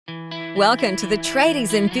Welcome to the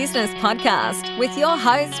Tradies in Business podcast with your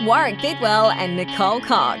hosts Warwick Bidwell and Nicole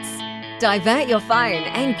Cox. Divert your phone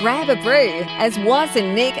and grab a brew as Waz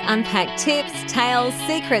and Nick unpack tips, tales,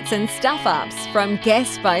 secrets and stuff-ups from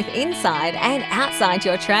guests both inside and outside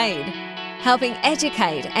your trade, helping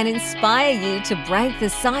educate and inspire you to break the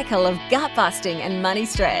cycle of gut-busting and money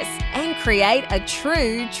stress and create a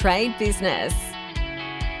true trade business.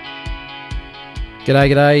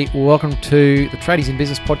 G'day. Welcome to the Tradies in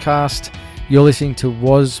Business podcast. You're listening to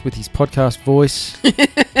Waz with his podcast voice. Do you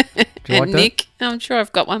and like Nick, I'm sure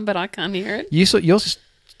I've got one, but I can't hear it.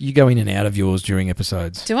 You go in and out of yours during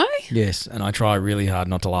episodes. Do I? Yes, and I try really hard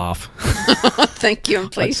not to laugh. Thank you,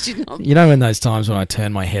 and please do not. You know when those times when I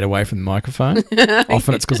turn my head away from the microphone?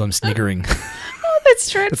 Often it's because I'm sniggering. Oh, that's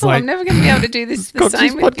dreadful. like, I'm never going to be able to do this the Cox's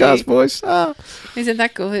same with podcast you. voice. Ah. Isn't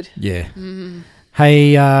that good? Yeah.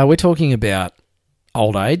 Hey, we're talking about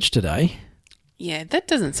old age today. Yeah, that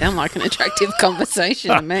doesn't sound like an attractive conversation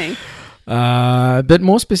to me. But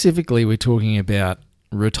more specifically, we're talking about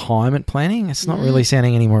retirement planning. It's not really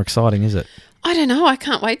sounding any more exciting, is it? I don't know. I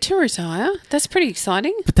can't wait to retire. That's pretty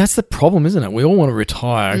exciting. But that's the problem, isn't it? We all want to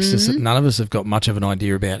retire. It's just that none of us have got much of an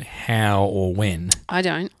idea about how or when I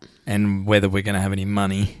don't. and whether we're going to have any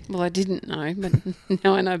money. Well, I didn't know, but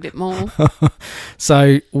now I know a bit more.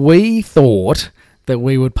 So we thought that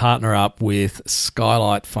we would partner up with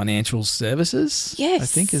Skylight Financial Services. Yes, I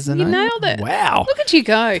think is the you name. nailed it. Wow. Look at you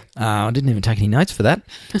go. I didn't even take any notes for that.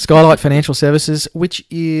 Skylight Financial Services, which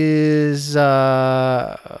is,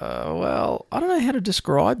 well, I don't know how to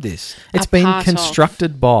describe this. It's been part of.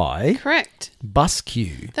 constructed by Correct.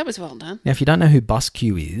 BusQ. That was well done. Now, if you don't know who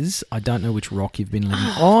BusQ is, I don't know which rock you've been living.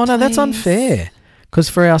 Oh, no, that's please. unfair. Because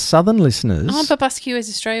for our southern listeners, Oh, but BusQ is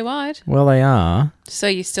Australia-wide. well, they are, So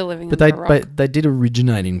you're still living but under a rock. they did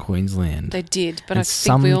originate in Queensland. They did, but and I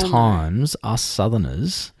think we all know. sometimes us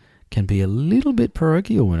southerners can be a little bit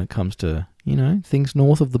parochial when it comes to, things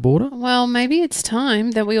north of the border. Well, maybe it's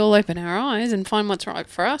time that we all open our eyes and find what's right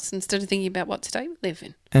for us instead of thinking about what state we live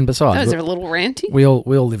in. And besides, Those are a little ranty. we all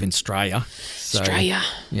live in Australia. So, Australia.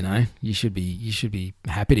 you should be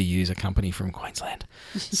happy to use a company from Queensland.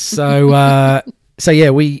 So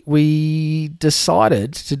we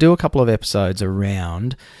decided to do a couple of episodes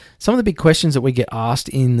around some of the big questions that we get asked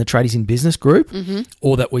in the Tradies in Business group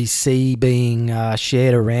or that we see being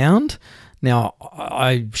shared around. Now,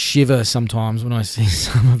 I shiver sometimes when I see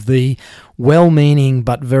some of the well-meaning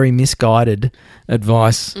but very misguided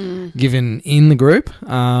advice given in the group.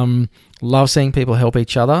 Love seeing people help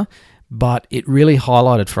each other, but it really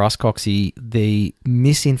highlighted for us, Coxie, the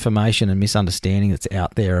misinformation and misunderstanding that's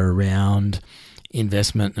out there around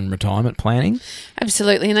investment and retirement planning.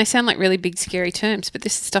 Absolutely, and they sound like really big, scary terms, but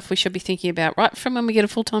this is stuff we should be thinking about right from when we get a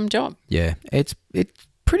full-time job. Yeah, it's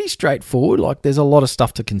pretty straightforward. Like, there's a lot of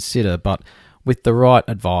stuff to consider, but with the right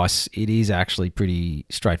advice, it is actually pretty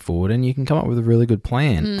straightforward, and you can come up with a really good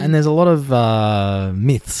plan. And there's a lot of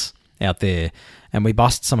myths out there, and we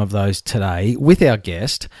bust some of those today with our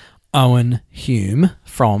guest, Owen Hume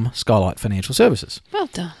from Skylight Financial Services. Well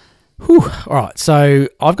done. Whew. All right, so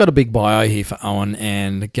I've got a big bio here for Owen,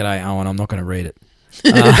 and g'day, Owen, I'm not going to read it.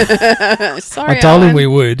 Sorry, I told him Owen. we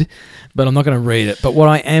would, but I'm not going to read it. But what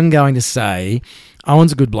I am going to say,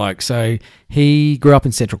 Owen's a good bloke. So he grew up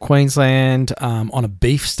in central Queensland on a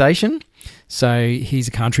beef station. So he's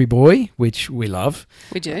a country boy, which we love.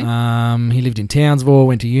 We do. He lived in Townsville,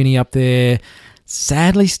 went to uni up there.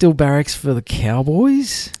 Sadly, still barracks for the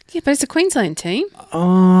Cowboys. Yeah, but it's a Queensland team.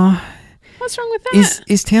 What's wrong with that?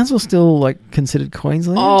 Is Townsville still considered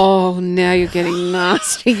Queensland? Oh, now you're getting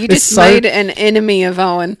nasty. You It's just so- made an enemy of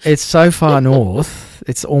Owen. It's so far north,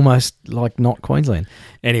 it's almost like not Queensland.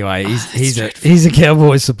 Anyway, he's a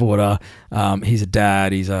Cowboys supporter. He's a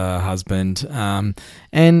dad. He's a husband,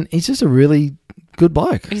 and he's just a really good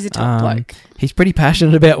bloke. He's a top bloke. He's pretty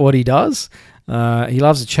passionate about what he does. He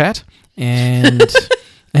loves to chat, and It's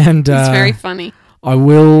very funny. I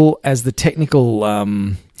will, as the technical,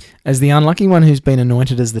 as the unlucky one who's been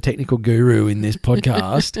anointed as the technical guru in this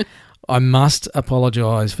podcast, I must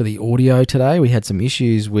apologise for the audio today. We had some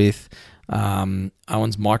issues with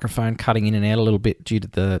Owen's microphone cutting in and out a little bit due to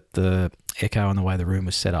the echo and the way the room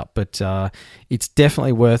was set up. But it's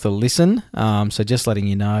definitely worth a listen. So just letting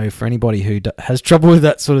you know, for anybody who has trouble with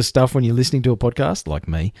that sort of stuff when you're listening to a podcast, like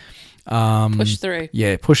me, Push through.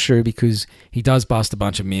 Yeah, push through, because he does bust a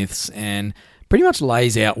bunch of myths and pretty much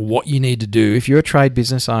lays out what you need to do if you're a trade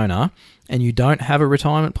business owner and you don't have a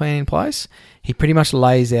retirement plan in place. He pretty much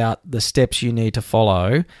lays out the steps you need to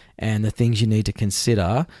follow and the things you need to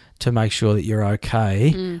consider to make sure that you're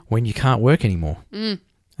okay when you can't work anymore.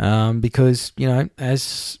 Because,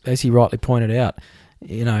 as he rightly pointed out,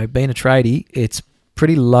 being a tradie, it's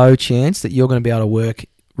pretty low chance that you're going to be able to work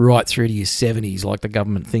right through to your 70s like the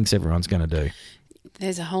government thinks everyone's going to do.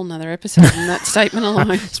 There's a whole nother episode in that statement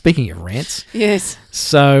alone. Speaking of rants. Yes.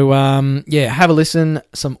 So, have a listen.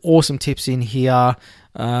 Some awesome tips in here.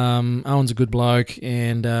 Owen's a good bloke,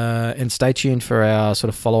 and stay tuned for our sort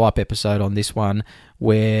of follow-up episode on this one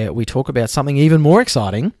where we talk about something even more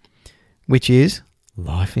exciting, which is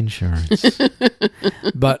life insurance.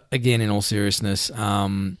 But again, in all seriousness,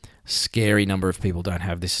 scary number of people don't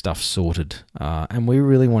have this stuff sorted, and we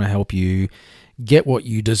really want to help you get what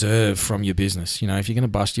you deserve from your business. If you're going to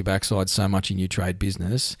bust your backside so much in your trade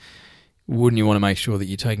business, wouldn't you want to make sure that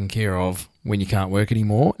you're taken care of when you can't work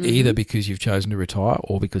anymore, either because you've chosen to retire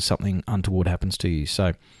or because something untoward happens to you?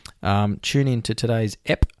 So tune in to today's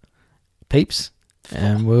ep, peeps,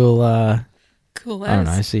 and we'll, cool I don't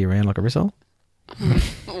know, see you around like a rissole.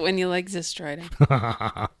 When your legs are straight.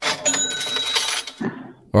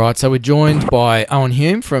 All right, so we're joined by Owen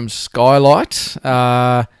Hume from Skylight.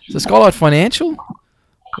 Is it Skylight Financial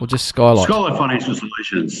or just Skylight? Skylight Financial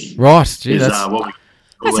Solutions. Right, gee, is, that's what we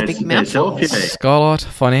That's a big mouthful. Yeah. Skylight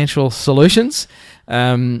Financial Solutions.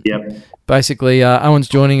 Yep. Basically, Owen's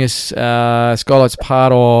joining us. Skylight's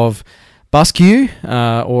part of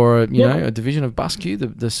BusQ, or a division of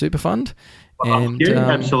BusQ, the super fund. And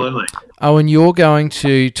absolutely. Owen, you're going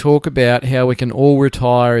to talk about how we can all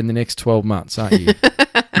retire in the next 12 months, aren't you?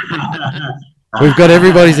 We've got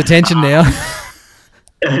everybody's attention now.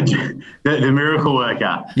 the miracle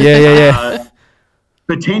worker. Yeah.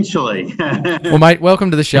 Potentially. Well, mate,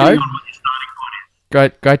 welcome to the show.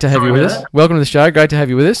 Great to have you with us. Welcome to the show. Great to have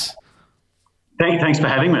you with us. Thanks for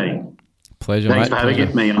having me. Pleasure, Thanks mate. for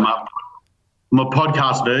having me. I'm a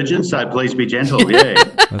podcast virgin, so please be gentle. Yeah.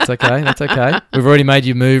 That's okay. We've already made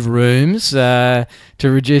you move rooms to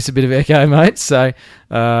reduce a bit of echo, mate. So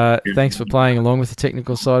thanks for playing along with the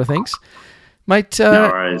technical side of things. Mate, No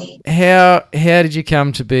worries. how did you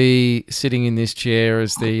come to be sitting in this chair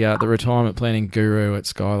as the retirement planning guru at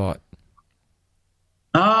Skylight?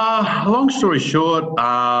 Long story short,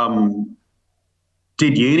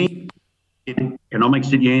 did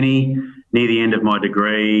economics at uni. Near the end of my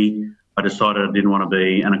degree, I decided I didn't want to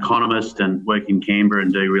be an economist and work in Canberra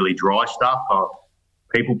and do really dry stuff. I'm a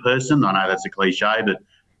people person. I know that's a cliche, but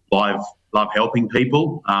love helping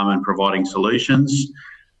people and providing solutions.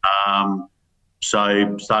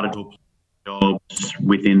 So started to apply jobs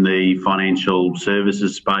within the financial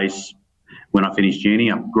services space when I finished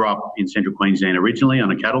uni. I grew up in central Queensland originally on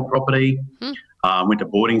a cattle property, went to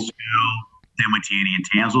boarding school, then went to uni in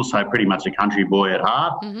Townsville, so pretty much a country boy at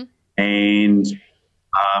heart, and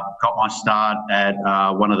got my start at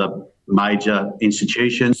one of the major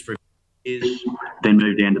institutions for years, then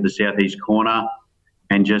moved down to the southeast corner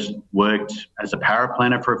and just worked as a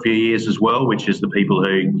paraplanner for a few years as well, which is the people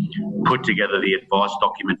who put together the advice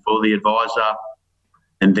document for the advisor,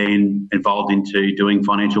 and then evolved into doing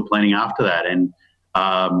financial planning after that, and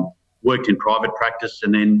worked in private practice,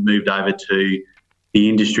 and then moved over to the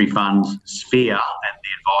industry funds sphere and the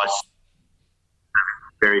advice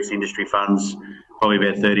various industry funds probably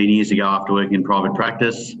about 13 years ago after working in private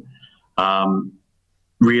practice.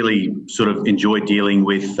 Really sort of enjoyed dealing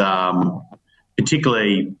with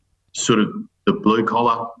particularly sort of the blue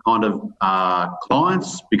collar kind of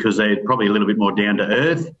clients, because they're probably a little bit more down to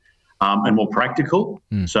earth and more practical.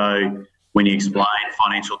 So when you explain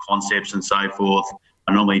financial concepts and so forth,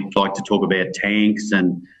 I normally like to talk about tanks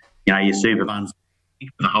and, your super funds,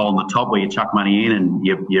 the hole in the top where you chuck money in, and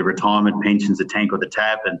your retirement pension's a tank or the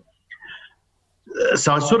tap. And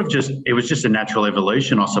so it was just a natural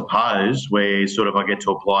evolution, I suppose, where sort of I get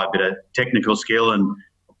to apply a bit of technical skill and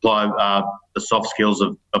apply the soft skills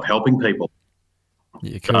of helping people.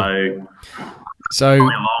 Yeah, cool. So a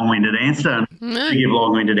long-winded answer. To give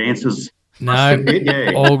long-winded answers. No,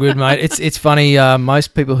 all good, mate. It's funny.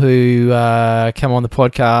 Most people who come on the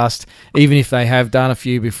podcast, even if they have done a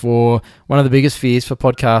few before, one of the biggest fears for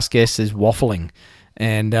podcast guests is waffling.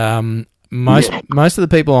 And most of the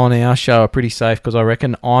people on our show are pretty safe, because I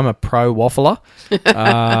reckon I'm a pro waffler.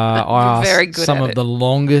 I ask some of the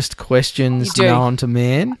longest questions known to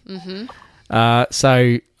man.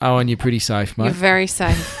 So, Owen, you're pretty safe, mate. You're very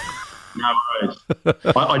safe. No worries.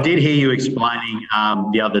 I did hear you explaining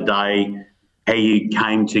the other day how you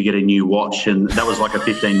came to get a new watch, and that was like a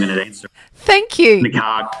 15-minute answer. Thank you. In the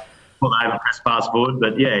car, well, they haven't pressed fast forward,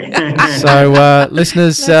 but yeah. So,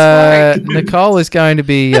 listeners, Nicole is going to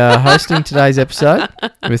be hosting today's episode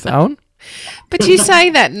with Owen. But you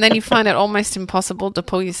say that, and then you find it almost impossible to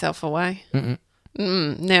pull yourself away.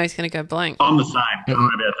 Now he's going to go blank. I'm the same. Don't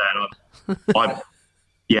worry about that.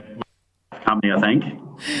 company, I think.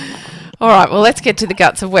 All right, well, let's get to the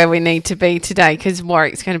guts of where we need to be today, because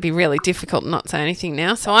Warwick's going to be really difficult not say anything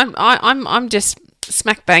now. So I'm just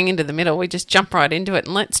smack bang into the middle. We just jump right into it,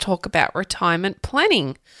 and let's talk about retirement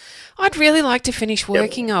planning. I'd really like to finish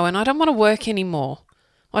working, Owen. I don't want to work anymore.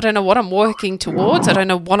 I don't know what I'm working towards. I don't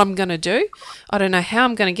know what I'm going to do. I don't know how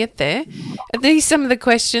I'm going to get there. Are these some of the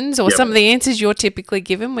questions or some of the answers you're typically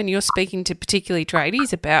given when you're speaking to particularly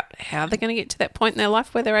tradies about how they're going to get to that point in their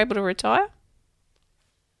life where they're able to retire?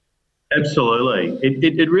 Absolutely.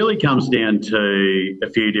 It really comes down to a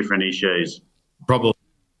few different issues. Probably,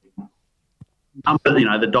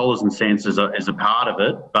 the dollars and cents is a part of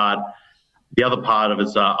it, but the other part of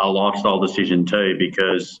it's a lifestyle decision too,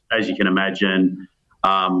 because as you can imagine,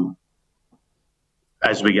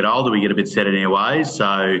 as we get older, we get a bit set in our ways.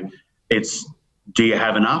 So it's, do you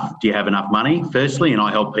have enough? Do you have enough money, firstly? And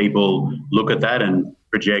I help people look at that and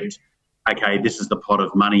project, okay, this is the pot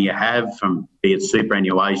of money you have, from be it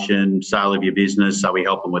superannuation, sale of your business. So we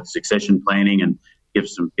help them with succession planning and give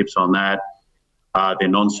some tips on that. Their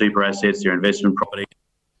non-super assets, their investment property.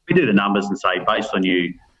 We do the numbers and say, based on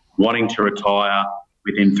you wanting to retire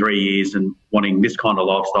within 3 years and wanting this kind of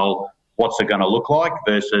lifestyle, what's it going to look like,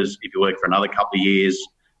 versus if you work for another couple of years,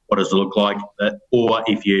 what does it look like? Or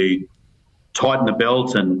if you tighten the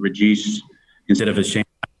belt and reduce, instead of a champagne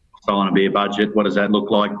lifestyle and a beer budget, what does that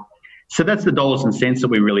look like? So that's the dollars and cents that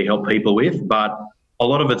we really help people with. But a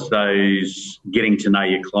lot of it's those getting to know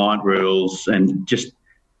your client rules and just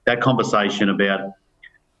that conversation about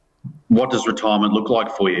what does retirement look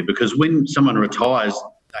like for you? Because when someone retires,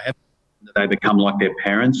 they become like their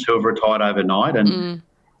parents who have retired overnight. And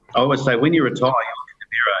I always say, when you retire, you look in the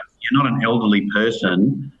mirror, you're not an elderly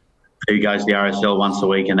person who goes to the RSL once a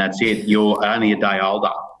week and that's it. You're only a day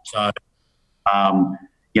older. So,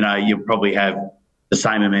 you probably have the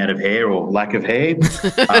same amount of hair or lack of hair.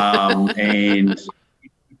 And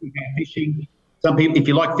fishing, some people, if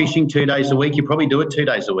you like fishing 2 days a week, you probably do it 2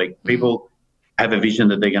 days a week. People have a vision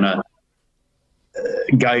that they're going to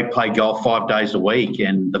go play golf 5 days a week,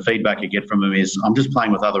 and the feedback you get from them is, I'm just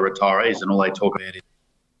playing with other retirees and all they talk about is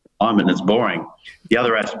time, and it's boring. The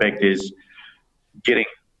other aspect is getting,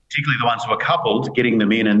 particularly the ones who are coupled, getting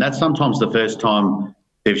them in, and that's sometimes the first time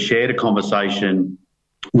they've shared a conversation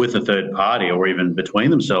with a third party or even between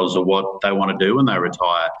themselves of what they want to do when they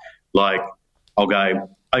retire. Like, I'll go,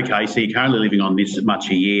 okay, so you're currently living on this much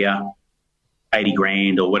a year, 80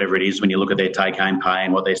 grand or whatever it is, when you look at their take-home pay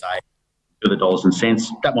and what they say to the dollars and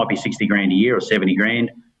cents, that might be 60 grand a year or 70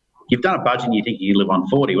 grand. You've done a budget and you think you live on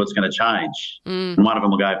 40, what's going to change? And one of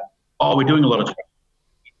them will go, oh, we're doing a lot of travel,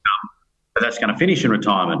 but that's going to finish in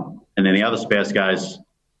retirement. And then the other spouse goes,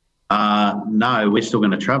 no, we're still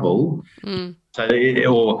going to travel. So,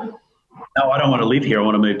 or, no, I don't want to live here. I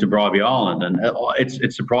want to move to Bribie Island. And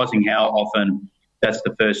it's surprising how often that's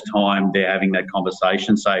the first time they're having that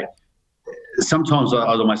conversation. So sometimes I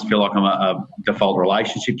almost feel like I'm a default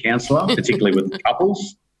relationship counsellor, particularly with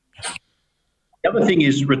couples. The other thing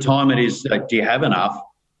is retirement is, do you have enough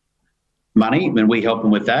money? And we help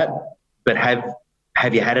them with that. But have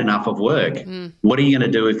you had enough of work? What are you going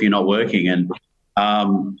to do if you're not working? And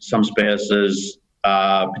some spouses,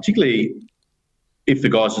 particularly if the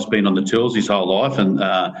guy's just been on the tools his whole life, and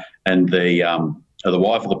the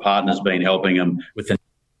wife or the partner's been helping him with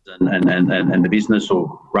and the business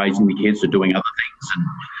or raising the kids or doing other things and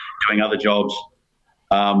doing other jobs.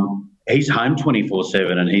 He's home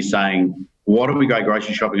 24/7 and he's saying, why don't we go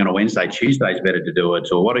grocery shopping on a Wednesday? Tuesday's better to do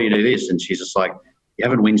it. Or why do you do this? And she's just like, you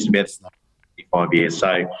haven't whinged about this in 5 years.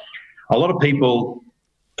 So a lot of people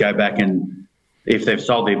go back and if they've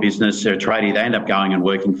sold their business, they're a tradie, they end up going and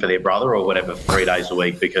working for their brother or whatever 3 days a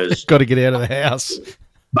week because got to get out of the house.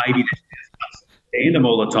 Maybe stand them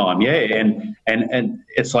all the time, yeah. And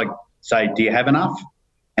it's like, say, do you have enough?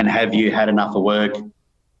 And have you had enough of work?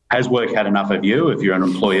 Has work had enough of you if you're an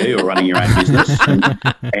employee or running your own business?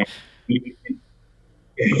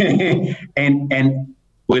 And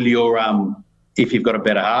will your if you've got a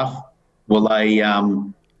better half, will they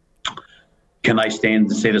can they stand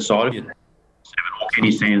to see the side of you? Or can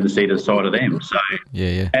you stand to see the side of them? So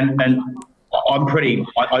yeah. And I'm pretty.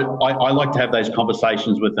 I like to have those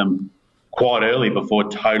conversations with them quite early before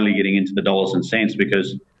totally getting into the dollars and cents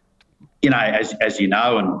because, you know, as you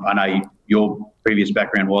know, and I know your previous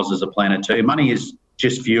background was as a planner too, money is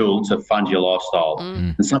just fuel to fund your lifestyle.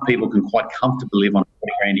 And some people can quite comfortably live on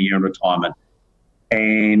 40 grand a year in retirement.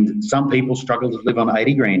 And some people struggle to live on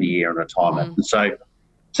 80 grand a year in retirement. And so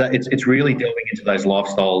it's really delving into those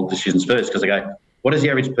lifestyle decisions first because I go, what does the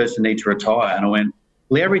average person need to retire? And I went,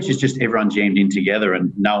 well, the average is just everyone jammed in together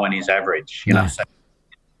and no one is average, you know.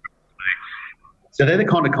 So So they're the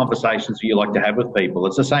kind of conversations that you like to have with people.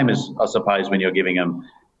 It's the same as, I suppose, when you're giving them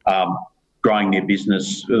growing their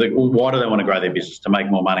business. Why do they want to grow their business? To make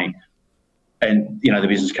more money. And, you know, the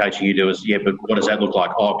business coaching you do is, yeah, but what does that look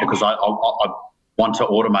like? Oh, because I want to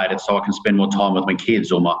automate it so I can spend more time with my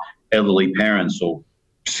kids or my elderly parents, or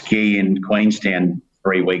ski in Queenstown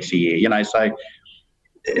 3 weeks a year. You know, so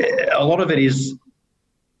a lot of it is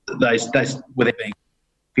those without being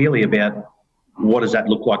fairly about what does that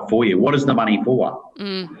look like for you? What is the money for?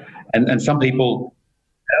 And some people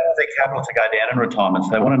have their capital to go down in retirement,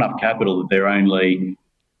 so they want enough capital that they're only,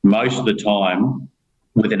 most of the time,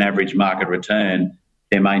 with an average market return,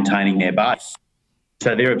 they're maintaining their base.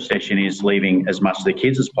 So their obsession is leaving as much to the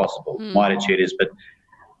kids as possible. My attitude is, but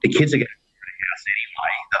the kids are going to get a house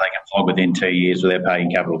anyway that they can flog within 2 years without paying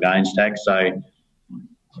capital gains tax. So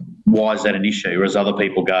why is that an issue? Whereas other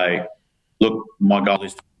people go, look, my goal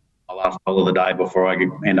is to my last dollar of the day before I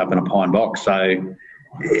end up in a pine box. So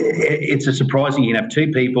it's a surprising, you can have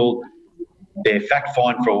two people, they're fact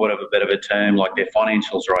fine for whatever bit of a term, like their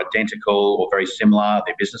financials are identical or very similar,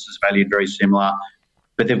 their business is valued very similar,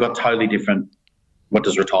 but they've got totally different, what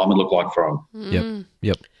does retirement look like for them?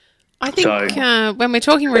 Yep. I think when we're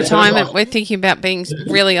talking retirement, we're thinking about being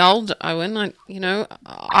really old, Owen.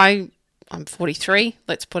 I'm 43.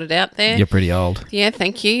 Let's put it out there. You're pretty old. Yeah,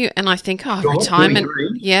 thank you. And I think, retirement.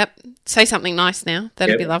 43? Yep. Say something nice now.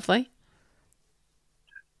 That'd be lovely.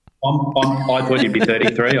 I thought you'd be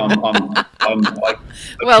 33. I'm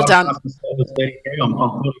well done. I'm 43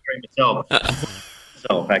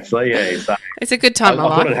 myself, actually. Yeah. So it's a good time. I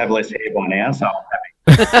thought I'd have less hair by now, so I'm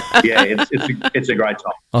happy. Yeah, it's a great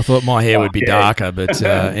time. I thought my hair would be darker, but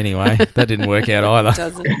anyway, that didn't work out either. It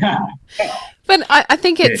doesn't. But I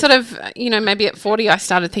think it's sort of, maybe at 40 I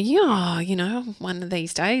started thinking, one of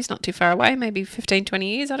these days, not too far away, maybe 15, 20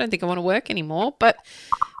 years, I don't think I want to work anymore. But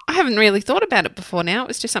I haven't really thought about it before now. It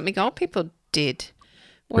was just something old people did.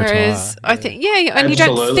 Whereas I think, and you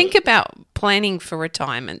don't think about planning for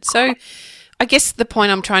retirement. So I guess the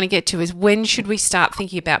point I'm trying to get to is, when should we start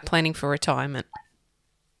thinking about planning for retirement?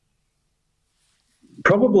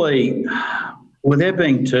 Probably, without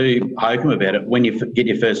being too hokum about it, when you get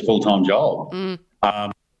your first full-time job. It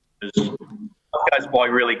goes by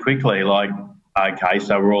really quickly. Like, okay,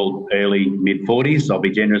 so we're all early, mid-40s. I'll be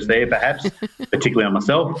generous there, perhaps, particularly on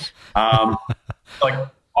myself. I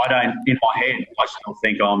don't, in my head, I still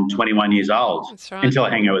think I'm 21 years old. That's right. Until I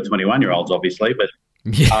hang out with 21-year-olds, obviously. But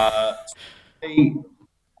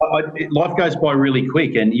life goes by really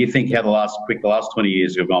quick, and you think how the last 20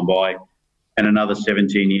 years have gone by, and another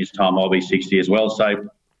 17 years' time, I'll be 60 as well. So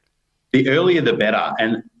the earlier the better.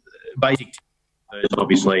 And basic is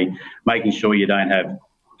obviously making sure you don't have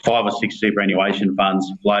 5 or 6 superannuation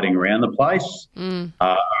funds floating around the place. I remember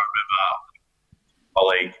a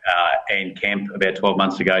colleague, Anne Kemp, about 12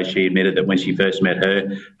 months ago, she admitted that when she first met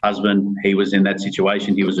her husband, he was in that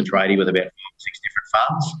situation. He was a tradie with about 5 or 6 different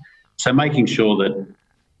funds. So making sure that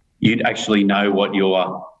you'd actually know what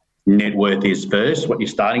your net worth is first, what your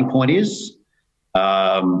starting point is,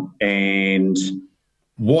 and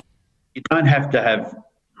what you don't have to have.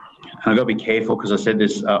 I've got to be careful because I said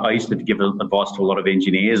this. I used to give advice to a lot of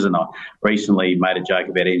engineers, and I recently made a joke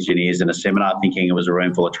about engineers in a seminar, thinking it was a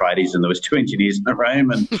room full of tradies, and there was 2 engineers in the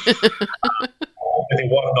room, and if their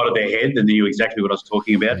wife nodded their head, they knew exactly what I was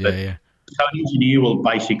talking about. So an engineer will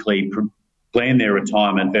basically plan their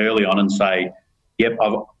retirement early on and say, "Yep,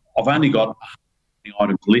 I've only got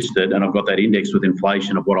items listed, and I've got that index with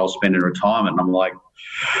inflation of what I'll spend in retirement." And I'm like,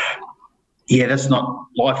 yeah, that's not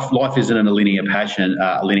life. Life isn't in a linear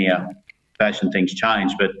fashion. Things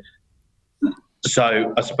change. But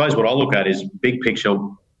so I suppose what I look at is big picture.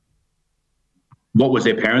 What was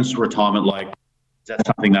their parents' retirement like? Is that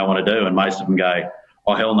something they want to do? And most of them go,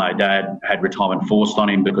 "Oh hell no, Dad had retirement forced on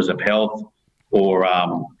him because of health," or I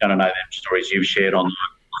don't know, them stories you've shared on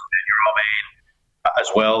as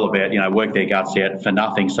well about work their guts out for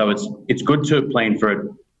nothing. So it's good to plan for it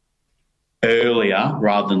earlier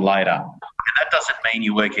rather than later. And that doesn't mean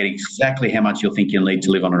you work out exactly how much you'll think you'll need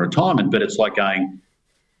to live on a retirement, but it's like going,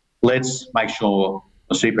 let's make sure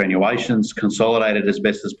the superannuation's consolidated as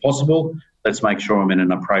best as possible. Let's make sure I'm in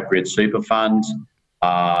an appropriate super fund,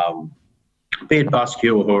 be it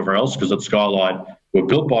BusQ or whoever else, because at Skylight, we're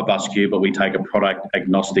built by BusQ, but we take a product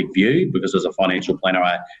agnostic view because as a financial planner,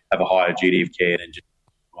 I have a higher duty of care than just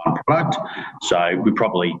one product. So we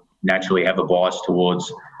probably naturally have a bias towards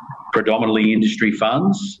predominantly industry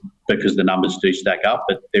funds because the numbers do stack up,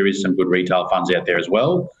 but there is some good retail funds out there as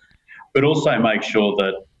well. But also make sure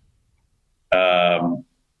that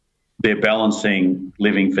they're balancing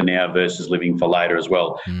living for now versus living for later as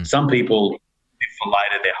well. Some people live for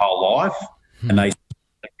later their whole life, and they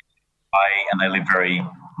live very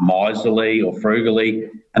miserly or frugally,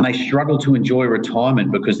 and they struggle to enjoy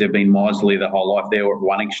retirement because they've been miserly their whole life. They're at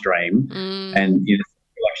one extreme, and you're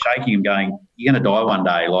like shaking them, going, "You're going to die one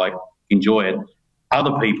day. Like, enjoy it."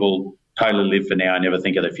 Other people totally live for now and never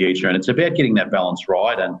think of the future, and it's about getting that balance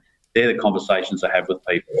right. And they're the conversations I have with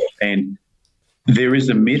people. And there is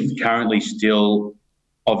a myth currently still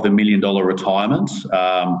of the $1 million retirement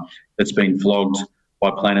that's been flogged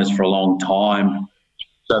by planners for a long time.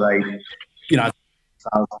 So they,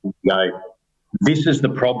 go, "This is the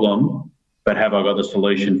problem, but have I got the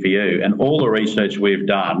solution for you?" And all the research we've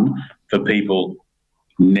done for people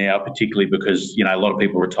now, particularly because, a lot of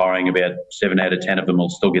people retiring, about 7 out of 10 of them will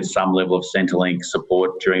still get some level of Centrelink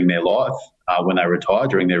support during their life, when they retire,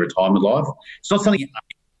 during their retirement life. It's not something,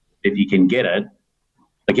 if you can get it,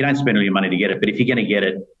 like, you don't spend all your money to get it, but if you're going to get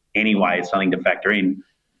it anyway, it's something to factor in.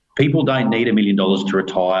 People don't need $1 million to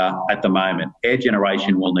retire at the moment. Our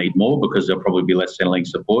generation will need more because there'll probably be less Centrelink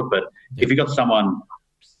support. But if you've got someone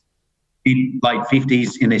in late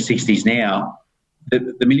 50s, in their 60s now, the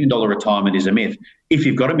 $1 million retirement is a myth. If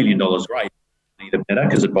you've got $1 million, great, either better,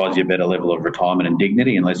 because it buys you a better level of retirement and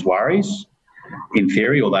dignity and less worries, in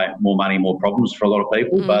theory, although more money, more problems for a lot of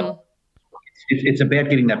people. But it's about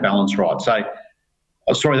getting that balance right. So,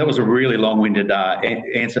 sorry, that was a really long-winded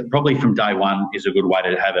answer. Probably from day one is a good way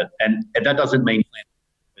to have it. And that doesn't mean,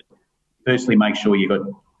 firstly, make sure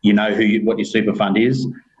what your super fund is.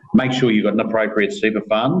 Make sure you've got an appropriate super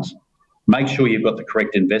fund. Make sure you've got the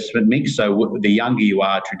correct investment mix. So the younger you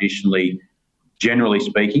are, traditionally, generally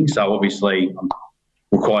speaking, so obviously I'm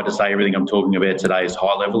required to say everything I'm talking about today is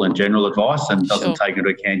high level and general advice and doesn't take into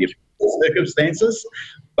account your circumstances.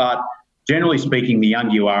 But generally speaking, the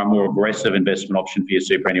younger you are, a more aggressive investment option for your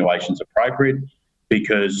superannuation is appropriate,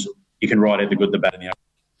 because you can write out the good, the bad, and the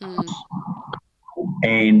ugly,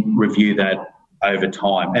 and review that over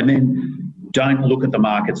time. And then don't look at the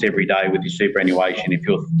markets every day with your superannuation. If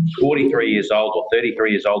you're 43 years old or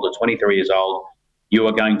 33 years old or 23 years old, you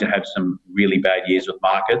are going to have some really bad years with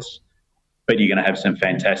markets, but you're going to have some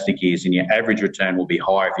fantastic years, and your average return will be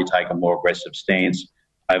higher if you take a more aggressive stance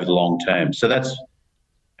over the long term. So that's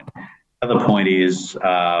the other point, is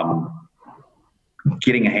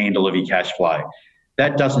getting a handle of your cash flow.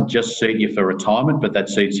 That doesn't just suit you for retirement, but that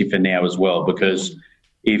suits you for now as well, because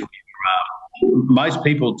if most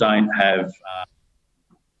people don't have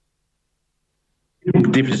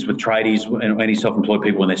differences with tradies and any self-employed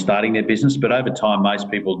people when they're starting their business, but over time,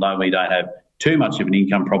 most people normally don't have too much of an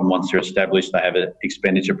income problem. Once they're established, they have an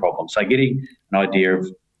expenditure problem. So getting an idea of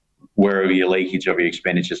where your leakage of your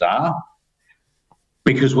expenditures are,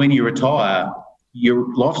 because when you retire,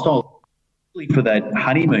 your lifestyle for that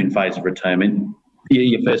honeymoon phase of retirement,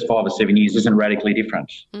 your first 5 or 7 years, isn't radically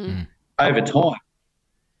different. Over time,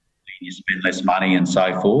 you spend less money and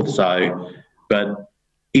so forth. So, but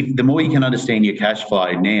if the more you can understand your cash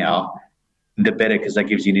flow now, the better, because that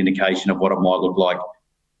gives you an indication of what it might look like,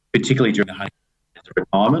 particularly during the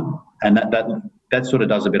retirement. And that sort of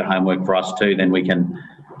does a bit of homework for us too. Then we can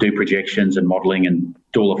do projections and modelling and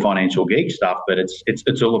do all the financial geek stuff. But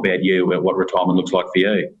it's all about you, about what retirement looks like for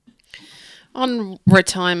you. On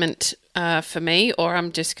retirement for me, or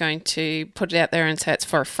I'm just going to put it out there and say it's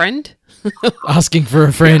for a friend. Asking for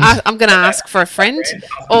a friend. I'm going to ask for a friend,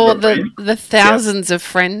 or the thousands of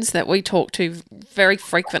friends that we talk to very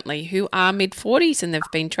frequently who are mid-40s and they've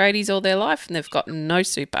been tradies all their life and they've got no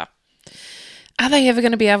super. Are they ever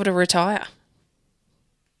going to be able to retire?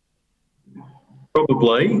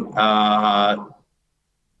 Probably,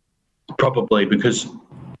 because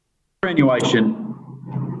superannuation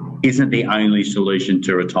isn't the only solution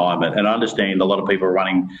to retirement. And I understand a lot of people are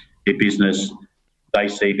running their business, they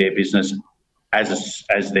see their business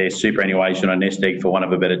as their superannuation or nest egg, for want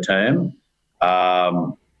of a better term.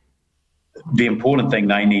 The important thing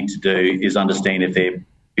they need to do is understand if their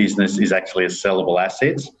business is actually a sellable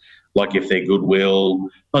asset, like if their goodwill,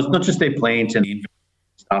 not just their plant and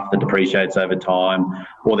stuff that depreciates over time,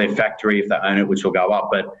 or their factory if they own it, which will go up,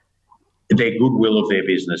 but their goodwill of their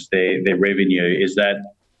business, their revenue, is that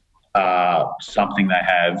something they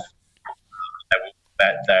have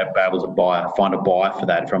that they'll be able to find a buyer for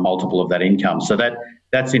that, for a multiple of that income. So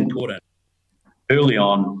that's important. Early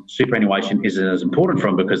on, superannuation isn't as important for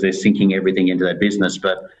them because they're sinking everything into their business.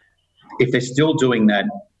 But if they're still doing that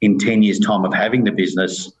in 10 years' time of having the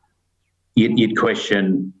business, you'd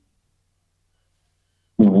question,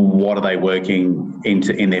 what are they working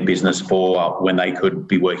in their business for when they could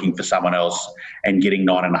be working for someone else and getting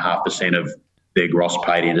 9.5% of their gross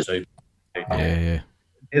paid into super? Yeah.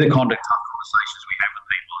 They're the kind of tough conversations we have with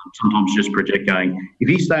people. sometimes just project going, if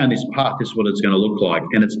you stay on this path, this is what it's going to look like.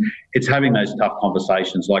 And it's having those tough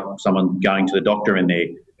conversations, like someone going to the doctor in their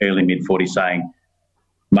early mid-40s saying,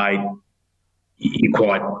 mate, you're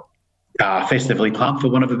quite festively plump, for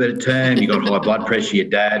want of a better term. You've got high blood pressure, your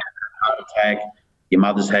dad had a heart attack, your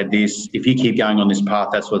mother's had this. If you keep going on this path,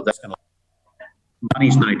 that's going to.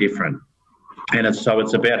 Money's no different. And it's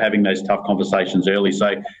about having those tough conversations early.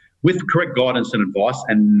 So with correct guidance and advice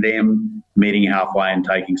and them meeting halfway and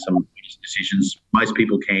taking some decisions, most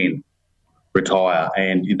people can retire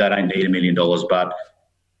and they don't need $1 million, but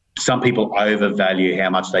some people overvalue how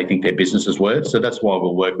much they think their business is worth. So that's why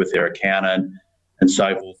we'll work with their accountant and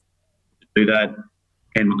so forth to do that.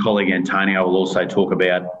 And my colleague Antonio will also talk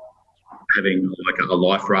about having like a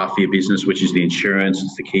life raft for your business, which is the insurance,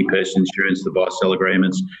 it's the key person insurance, the buy-sell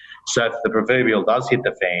agreements. So if the proverbial does hit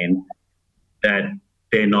the fan, that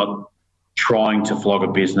they're not trying to flog a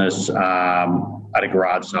business at a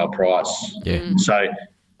garage sale price. Yeah. So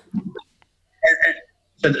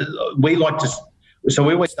we like to. So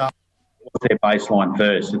we always start with their baseline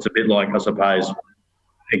first. It's a bit like, I suppose,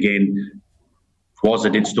 again, I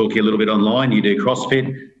did stalk you a little bit online. You do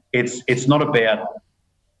CrossFit. It's not about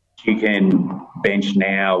you can bench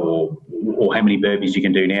now or how many burpees you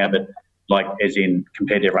can do now, but like as in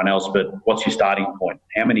compared to everyone else. But what's your starting point?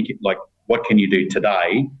 What can you do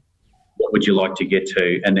today? What would you like to get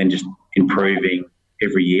to? And then just improving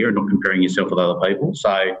every year and not comparing yourself with other people.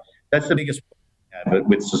 So that's the biggest problem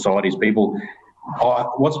with societies. People,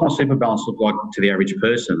 what's my super balance look like to the average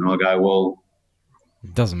person? And I go, well,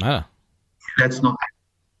 it doesn't matter. That's not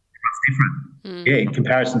different. Yeah,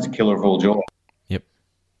 comparison's a killer of all joy. Yep.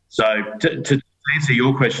 So to answer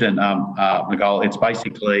your question, Nicole, it's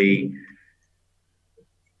basically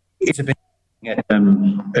it's about at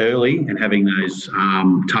them early and having those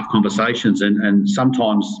tough conversations, and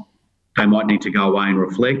sometimes they might need to go away and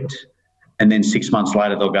reflect, and then 6 months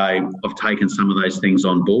later they'll go, I've taken some of those things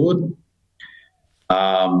on board.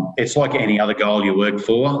 It's like any other goal you work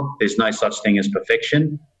for. There's no such thing as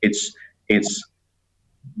perfection. It's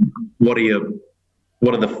what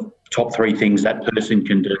are the top 3 things that person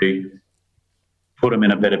can do, put them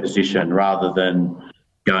in a better position, rather than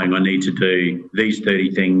going, I need to do these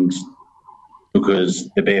 30 things because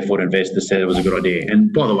the Barefoot Investor said it was a good idea.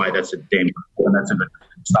 And by the way, that's a damn good point, and that's a good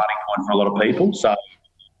starting point for a lot of people. So at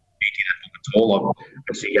all, I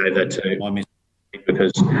actually gave that to my missus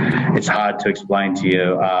because it's hard to explain to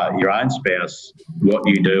your own spouse what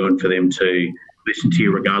you do and for them to listen to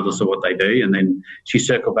you regardless of what they do. And then she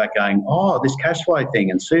circled back going, oh, this cash flow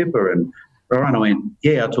thing and super. And I went,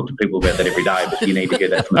 yeah, I talk to people about that every day, but you need to get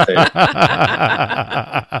that from a third.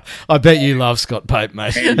 I bet you love Scott Pape,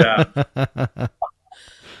 mate. And,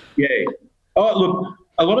 yeah. Oh, look,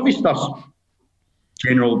 a lot of his stuff's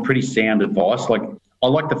general, pretty sound advice. Like, I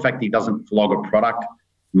like the fact that he doesn't flog a product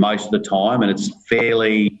most of the time, and it's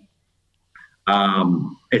fairly,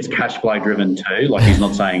 it's cash flow driven too. Like, he's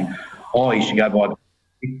not saying, oh, you should go buy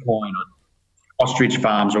Bitcoin or ostrich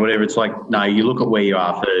farms or whatever. It's like, no, you look at where you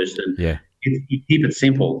are first, and you keep it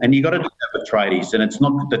simple. And you got to do that with tradies. And it's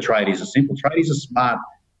not that the tradies are simple. Tradies are smart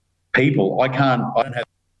people. I don't have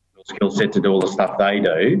the skill set to do all the stuff they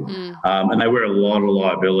do, and they wear a lot of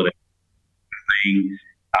liability.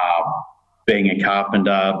 Being a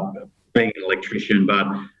carpenter, being an electrician, but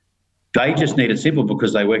they just need it simple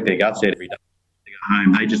because they work their guts out every day. They go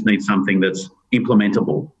home. They just need something that's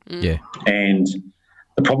implementable. Yeah. And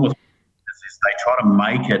the problem with is they try to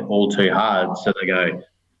make it all too hard. So they go,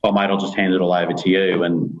 oh, mate, I'll just hand it all over to you.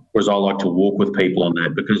 And whereas I like to walk with people on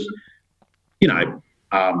that because,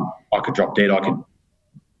 I could drop dead, I could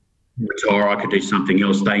retire, I could do something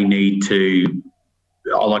else. They need to,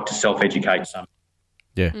 I like to self-educate some.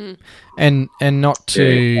 Yeah. And not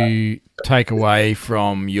to take away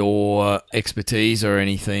from your expertise or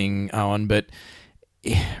anything, Owen, but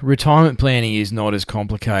retirement planning is not as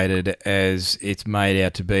complicated as it's made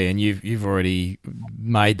out to be, and you've already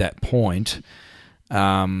made that point.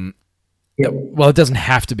 Well, it doesn't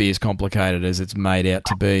have to be as complicated as it's made out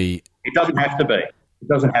to be. It doesn't have to be. It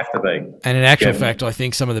doesn't have to be. And in actual fact, I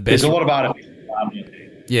think some of the best... There's a lot of artificial.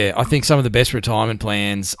 Yeah, I think some of the best retirement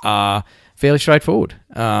plans are fairly straightforward.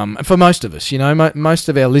 For most of us, most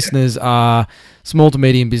of our listeners are small to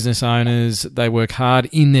medium business owners. They work hard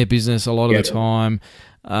in their business a lot of the time.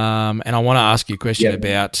 And I want to ask you a question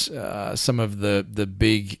about some of the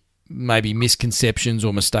big maybe misconceptions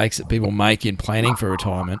or mistakes that people make in planning for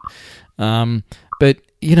retirement. But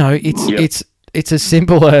it's as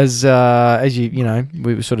simple as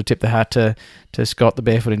we sort of tip the hat to Scott, the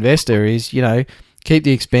Barefoot Investor, is keep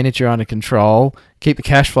the expenditure under control, keep the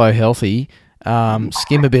cash flow healthy,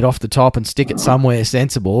 skim a bit off the top and stick it somewhere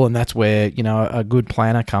sensible, and that's where, you know, a good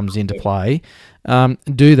planner comes into play.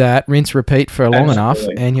 Do that, rinse, repeat for long enough,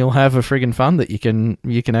 and you'll have a friggin' fund that you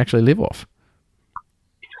can actually live off.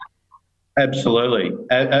 Absolutely,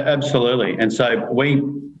 absolutely. And so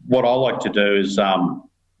what I like to do is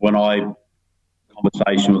when I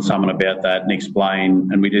conversation with someone about that and explain,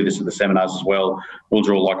 and we do this at the seminars as well, we'll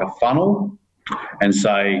draw like a funnel and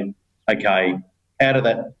say, okay, out of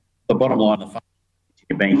that, the bottom line of the funnel,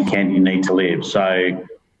 your bank account, you need to live. So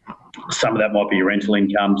some of that might be your rental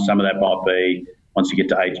income, some of that might be, once you get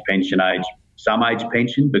to age pension age, some age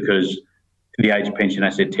pension, because the age pension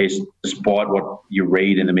asset test, despite what you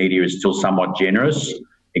read in the media, is still somewhat generous.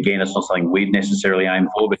 Again, it's not something we'd necessarily aim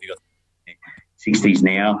for, but if you've got 60s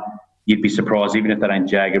now, you'd be surprised, even if they don't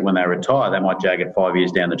jag it when they retire, they might jag it 5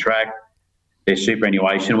 years down the track. Their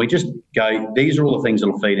superannuation, we just go, these are all the things that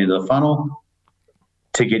will feed into the funnel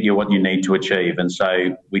to get you what you need to achieve. And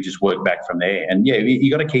so we just work back from there. And yeah,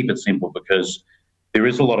 you got to keep it simple, because there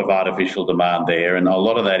is a lot of artificial demand there, and a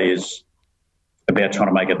lot of that is about trying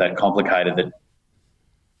to make it that complicated that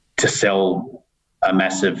to sell a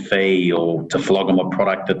massive fee or to flog them a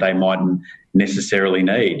product that they mightn't necessarily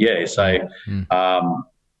need. Yeah, so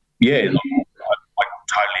yeah, look, I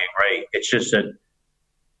totally agree. It's just that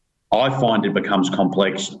I find it becomes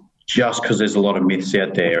complex just because there's a lot of myths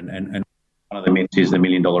out there, and one of the myths is the $1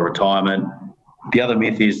 million retirement. The other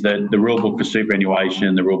myth is that the rule book for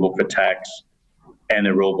superannuation, the rule book for tax, and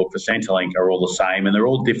the rule book for Centrelink are all the same, and they're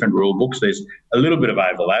all different rule books. There's a little bit of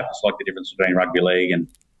overlap. It's like the difference between rugby league and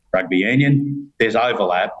rugby union. There's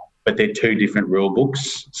overlap, but they're two different rule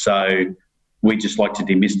books. So we just like to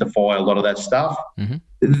demystify a lot of that stuff. Mm-hmm.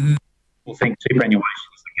 People think superannuation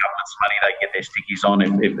is the government's money they get their stickies on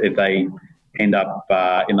if they end up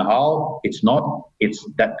in the hole. It's not. It's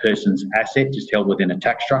that person's asset just held within a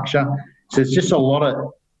tax structure. So it's just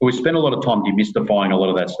we spend a lot of time demystifying a lot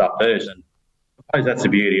of that stuff first. And I suppose that's the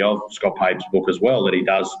beauty of Scott Pape's book as well, that he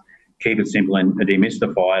does keep it simple and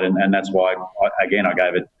demystify it. And that's why, I gave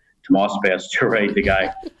it to my spouse to read, to go,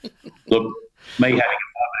 look, me having a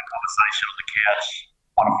 5-minute conversation on the couch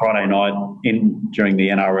on a Friday night during the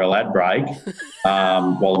NRL ad break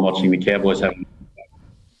while I'm watching the Cowboys having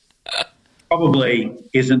probably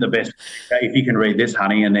isn't the best. If you can read this,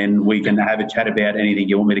 honey, and then we can have a chat about anything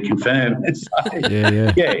you want me to confirm. So,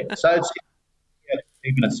 yeah. So it's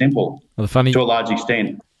keeping it simple to a large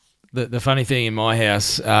extent. The funny thing in my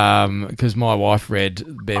house, because my wife read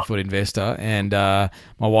Barefoot Investor, and my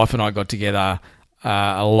wife and I got together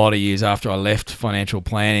a lot of years after I left financial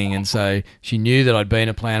planning, and so she knew that I'd been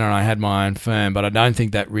a planner and I had my own firm, but I don't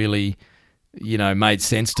think that really, made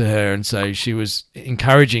sense to her, and so she was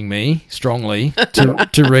encouraging me strongly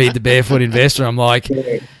to read the Barefoot Investor. I'm like,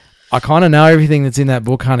 I kind of know everything that's in that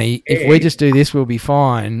book, honey. If we just do this, we'll be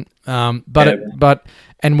fine. And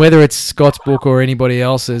whether it's Scott's book or anybody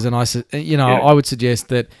else's, and I would suggest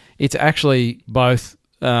that it's actually both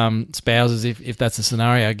spouses, if that's the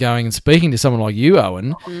scenario, going and speaking to someone like you,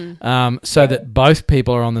 Owen, so that both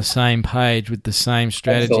people are on the same page with the same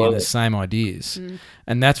strategy and the same ideas.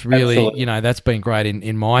 And that's really, that's been great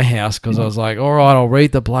in my house, because I was like, all right, I'll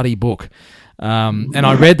read the bloody book. And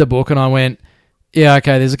I read the book and I went, yeah,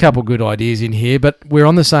 okay, there's a couple good ideas in here, but we're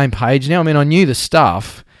on the same page now. I mean, I knew the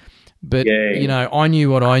stuff, but, I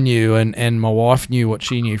knew what I knew, and my wife knew what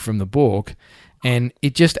she knew from the book, and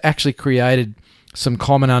it just actually created some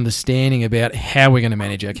common understanding about how we're going to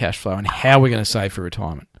manage our cash flow and how we're going to save for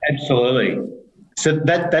retirement. Absolutely. So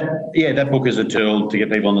that book is a tool to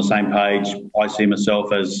get people on the same page. I see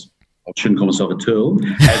myself as, I shouldn't call myself a tool,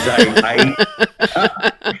 as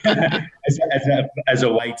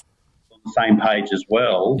a way to be on the same page as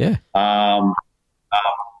well. Yeah.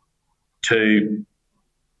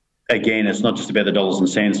 Again, it's not just about the dollars and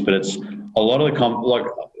cents, but it's a lot of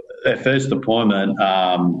at first deployment,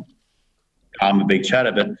 I'm a big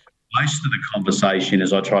chatter, but most of the conversation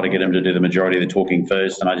is I try to get them to do the majority of the talking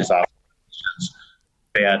first, and I just ask questions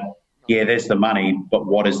about, there's the money, but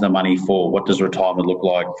what is the money for? What does retirement look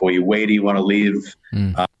like for you? Where do you want to live? How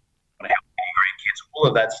many grandkids? All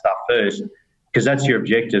of that stuff first, because that's your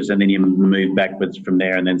objectives, and then you move backwards from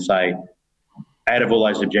there and then say, out of all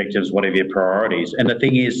those objectives, what are your priorities? And the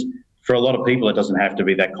thing is, for a lot of people, it doesn't have to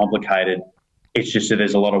be that complicated. It's just that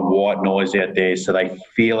there's a lot of white noise out there, so they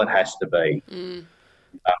feel it has to be.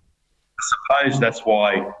 I suppose that's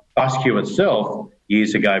why BusQ itself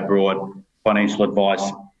years ago brought financial advice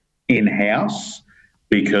in-house,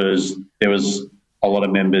 because there was a lot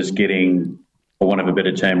of members getting, for want of a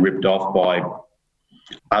better term, ripped off by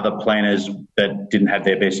other planners that didn't have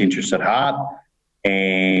their best interests at heart.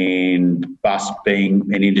 and Bus being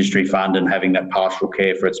an industry fund and having that partial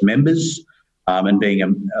care for its members, and being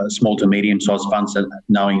a small to medium-sized fund, so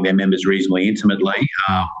knowing their members reasonably intimately,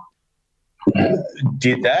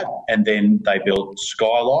 did that, and then they built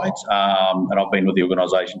Skylight, and I've been with the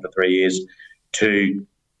organisation for 3 years to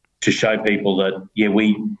show people that,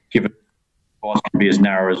 we give it advice can be as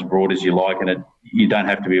narrow as broad as you like, and you don't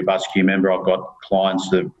have to be a BusQ member. I've got clients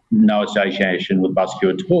that have no association with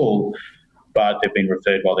BusQ at all, but they've been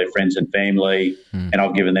referred by their friends and family, and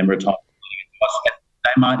I've given them retirement advice.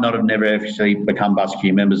 They might not have never actually become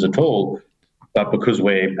BusQ members at all, but because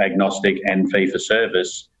we're agnostic and fee for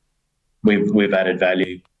service, we've added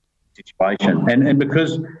value to the situation. And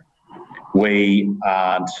because we're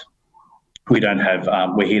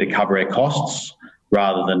here to cover our costs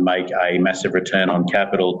rather than make a massive return on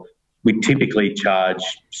capital, we typically charge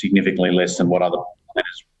significantly less than what other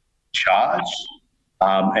planners charge.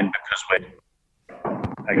 And because we're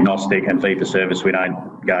agnostic and fee for service, we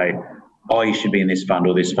don't go, you should be in this fund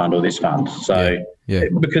or this fund or this fund. So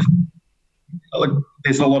because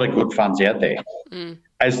there's a lot of good funds out there,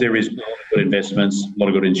 as there is a lot of good investments, a lot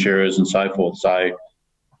of good insurers and so forth. So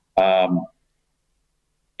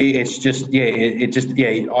it's just,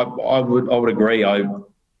 I would agree. I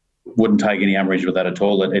wouldn't take any umbrage with that at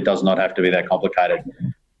all. It does not have to be that complicated.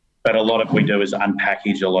 But a lot of what we do is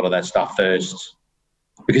unpackage a lot of that stuff first,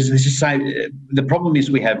 because there's just the problem is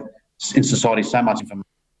we have in society so much information,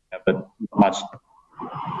 but not much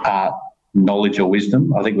knowledge or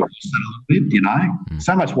wisdom. I think we've lost that a little bit,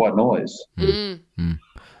 so much white noise.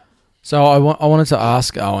 So I wanted to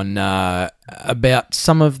ask Owen about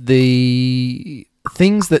some of the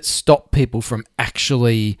things that stop people from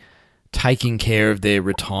actually taking care of their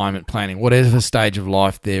retirement planning, whatever stage of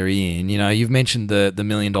life they're in. You've mentioned the $1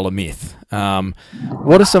 million myth.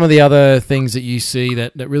 What are some of the other things that you see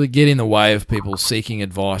that really get in the way of people seeking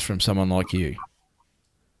advice from someone like you?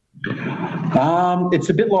 It's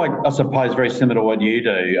a bit like, I suppose, very similar to what you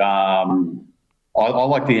do. I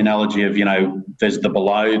like the analogy of, there's the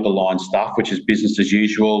below the line stuff, which is business as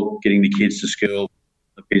usual, getting the kids to school,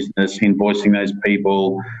 the business, invoicing those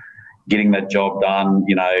people, getting that job done,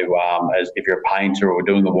 as if you're a painter or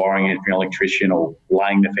doing the wiring if you're an electrician, or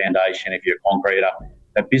laying the foundation if you're a concreter.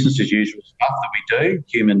 That business as usual stuff that we do,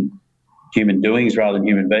 human doings rather than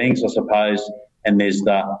human beings, I suppose. And there's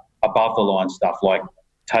the above the line stuff like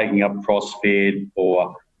taking up CrossFit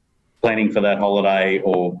or planning for that holiday,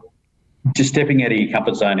 or just stepping out of your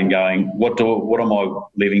comfort zone and going, what am I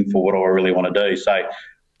living for? What do I really want to do? So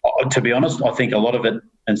to be honest, I think a lot of it,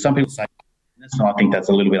 and some people say, and I think that's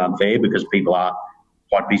a little bit unfair because people are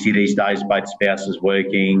quite busy these days, both spouses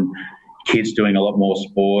working, kids doing a lot more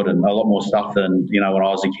sport and a lot more stuff than, when I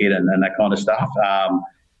was a kid and that kind of stuff.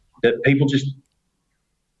 That people just,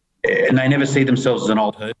 and they never see themselves as an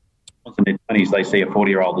old person. In their 20s, they see a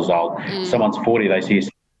 40-year-old as old. Someone's 40, they see a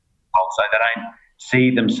 60-year-old. So they don't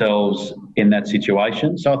see themselves in that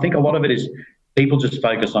situation. So I think a lot of it is people just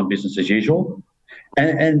focus on business as usual.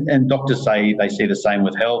 And doctors say they see the same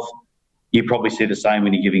with health. You probably see the same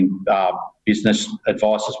when you're giving business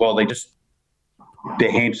advice as well.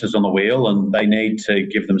 They're hamsters on the wheel, and they need to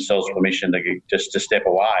give themselves permission to step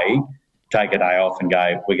away, take a day off and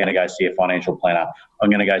go, we're going to go see a financial planner. I'm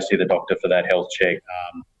going to go see the doctor for that health check.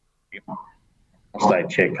 Prostate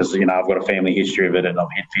check because, I've got a family history of it and I've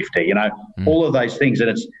hit 50, all of those things. And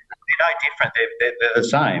they're no different. They're the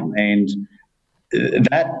same. And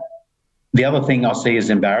the other thing I see is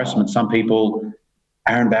embarrassment. Some people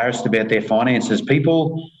are embarrassed about their finances.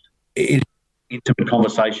 People in intimate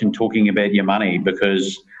conversation talking about your money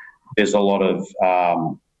because there's a lot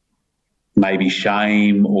of maybe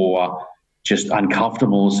shame or just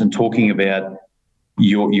uncomfortableness in talking about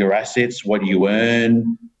your assets, what you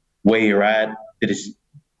earn, where you're at, the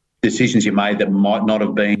decisions you made that might not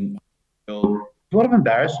have been. There's a lot of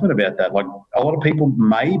embarrassment about that. Like a lot of people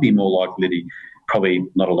may be more likely to, probably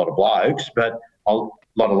not a lot of blokes, but a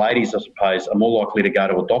lot of ladies, I suppose, are more likely to go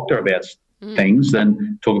to a doctor about things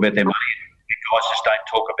than talk about their money. Guys just don't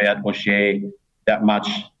talk about or share that much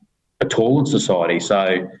at all in society.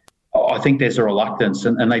 So I think there's a reluctance,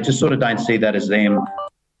 and they just sort of don't see that as them.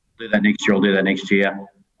 Do that next year, I'll do that next year.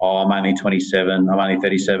 I'm only 27, I'm only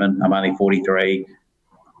 37, I'm only 43.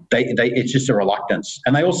 It's just a reluctance.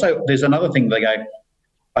 And there's another thing, they go,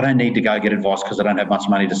 I don't need to go get advice because I don't have much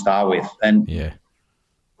money to start with. And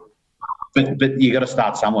but you got to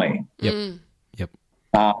start somewhere. Yep.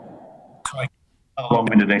 A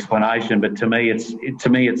long-winded explanation, but to me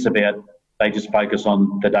it's about they just focus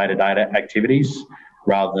on the day-to-day activities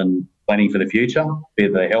rather than planning for the future, be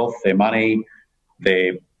it their health, their money,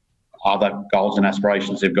 their other goals and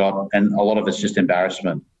aspirations they've got, and a lot of it's just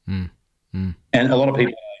embarrassment. And a lot of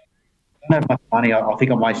people don't have much money. I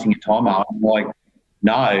think I'm wasting your time. I'm like,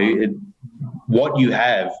 no, what you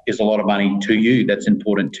have is a lot of money to you. That's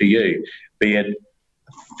important to you, be it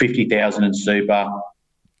 50,000 in super,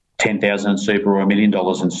 10,000 in super, or $1 million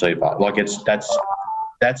in super. Like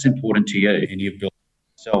that's important to you, and you've built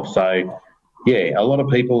it yourself. So yeah, a lot of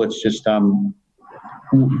people, it's just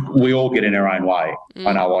we all get in our own way.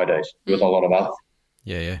 I know I do with a lot of others.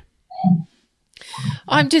 Yeah.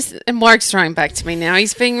 And Warwick's throwing back to me now.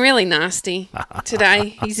 He's being really nasty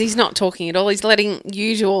today. He's not talking at all. He's letting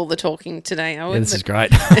you do all the talking today. This is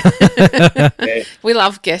great. Yeah. We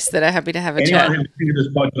love guests that are happy to have a chat. Anyone who thinks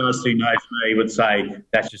this podcast who knows me would say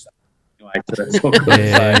that's just anyway. So that's all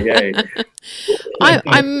good.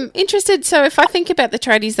 I'm interested. So if I think about the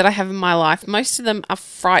tradies that I have in my life, most of them are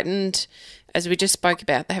frightened, as we just spoke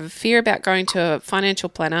about. They have a fear about going to a financial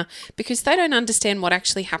planner because they don't understand what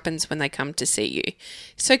actually happens when they come to see you.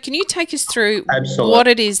 So can you take us through what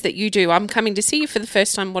it is that you do? I'm coming to see you for the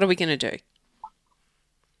first time. What are we going to do?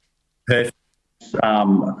 Perfect.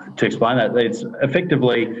 To explain that, it's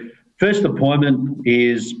effectively, first appointment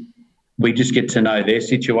is we just get to know their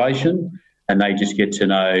situation, and they just get to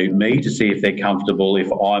know me to see if they're comfortable,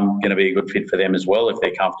 if I'm going to be a good fit for them as well, if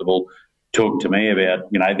they're comfortable talking to me about,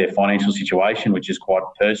 their financial situation, which is quite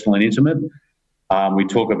personal and intimate. We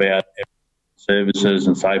talk about services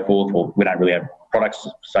and so forth. Well, we don't really have products,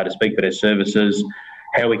 so to speak, but our services,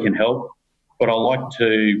 how we can help. But I like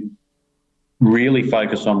to really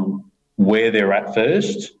focus on where they're at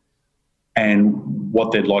first and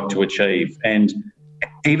what they'd like to achieve. And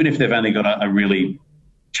even if they've only got a really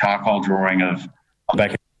charcoal drawing of,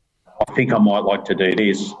 I think I might like to do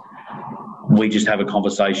this, we just have a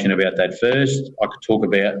conversation about that first. I could talk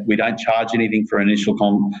about, we don't charge anything for initial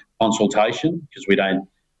consultation because we don't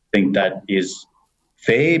think that is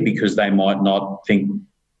fair, because they might not think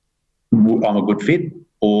I'm a good fit,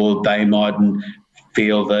 or they mightn't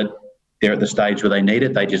feel that they're at the stage where they need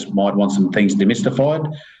it. They just might want some things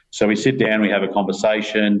demystified. So we sit down, we have a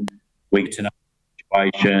conversation, we get to know the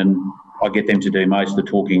situation. I get them to do most of the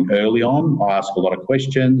talking early on. I ask a lot of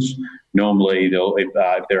questions. Normally,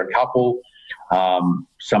 if they're a couple,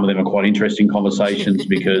 some of them are quite interesting conversations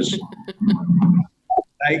because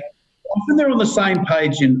often they're on the same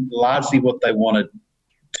page in largely what they want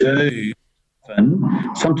to do.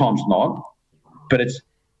 Often, sometimes not, but it's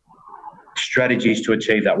strategies to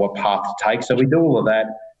achieve that, what path to take. So we do all of that.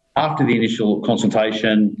 After the initial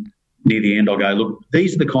consultation, near the end, I'll go, look,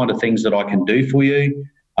 these are the kind of things that I can do for you.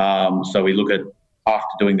 So we look at, after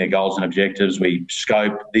doing their goals and objectives, we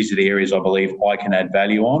scope, these are the areas I believe I can add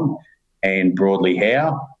value on, and broadly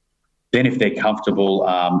how. Then if they're comfortable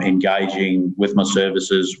engaging with my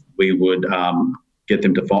services, we would get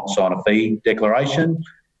them to sign a fee declaration.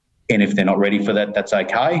 And if they're not ready for that, that's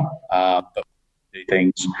okay. But we do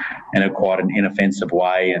things in a quite an inoffensive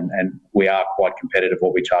way, and we are quite competitive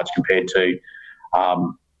what we charge compared to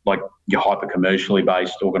like your hyper-commercially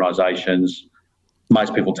based organisations.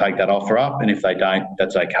 Most people take that offer up, and if they don't,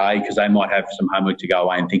 that's okay, because they might have some homework to go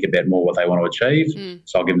away and think about more what they want to achieve.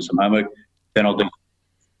 So I'll give them some homework. Then I'll do,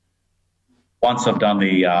 once I've done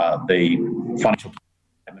the financial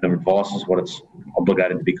statement of advice, is what it's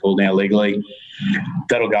obligated to be called now legally,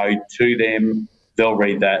 that'll go to them. They'll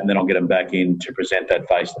read that, and then I'll get them back in to present that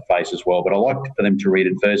face-to-face as well. But I like for them to read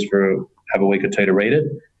it first, have a week or two to read it.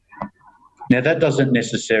 Now, that doesn't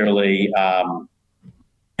necessarily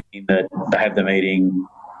mean that they have the meeting,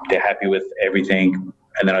 they're happy with everything,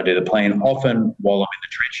 and then I do the plan. Often, while I'm in the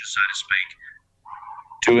trenches, so to speak,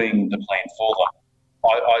 doing the plan for them,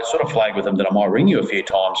 I sort of flag with them that I might ring you a few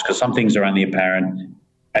times, because some things are only apparent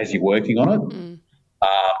as you're working on it,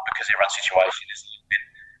 because everyone's situation is a little bit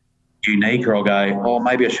unique, or I'll go, oh,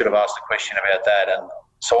 maybe I should have asked a question about that. And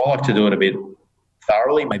so I like to do it a bit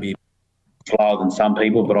thoroughly, maybe slower than some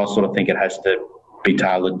people, but I sort of think it has to be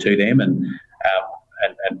tailored to them. And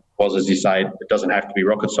as you say, it doesn't have to be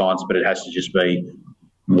rocket science, but it has to just be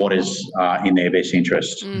what is in their best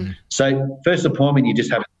interest. So first appointment, you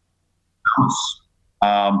just have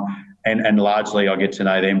and largely I get to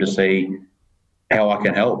know them to see how I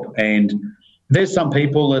can help. And there's some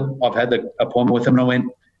people that I've had the appointment with them and I went,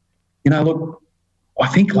 look, I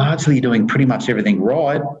think largely you're doing pretty much everything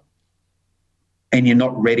right, and you're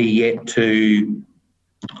not ready yet to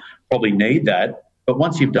probably need that. But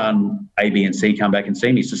once you've done A, B, and C, come back and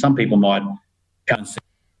see me. So some people might come and see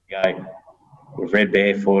me and go, we've read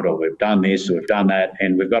barefoot, or we've done this, or we've done that,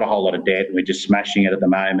 and we've got a whole lot of debt, and we're just smashing it at the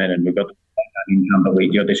moment, and we've got the income, but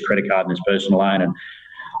we got this credit card and this personal loan, and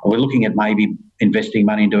we're looking at maybe investing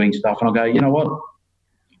money and doing stuff. And I'll go, you know what?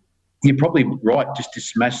 you're probably right just to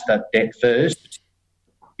smash that debt first.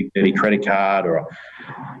 Dirty credit card or a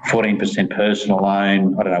 14% personal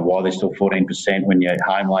loan. I don't know why they're still 14% when you're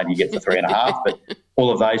home loan you get for 3.5%, but all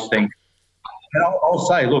of those things. And I'll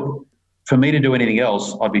say, look, for me to do anything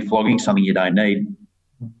else, I'd be flogging something you don't need.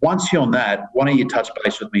 Once you're on that, why don't you touch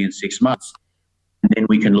base with me in 6 months? And then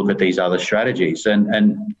we can look at these other strategies.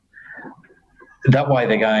 And that way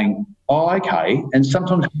they're going, oh, okay. And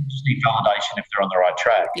sometimes you just need validation if they're on the right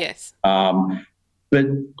track. Yes. But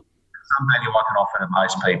some value I can offer to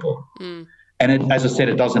most people. And as I said,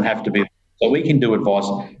 it doesn't have to be. So we can do advice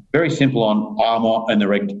very simple on am I in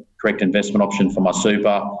the correct investment option for my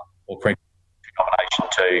super or correct combination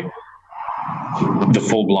to the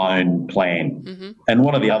full-blown plan. And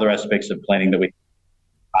one of the other aspects of planning that we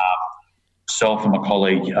myself and my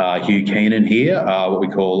colleague Hugh Keenan here, what we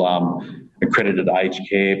call accredited aged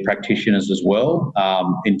care practitioners as well,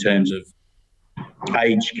 in terms of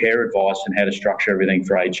aged care advice and how to structure everything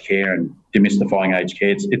for aged care and demystifying aged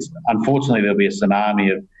care. It's unfortunately there'll be a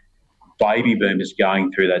tsunami of baby boomers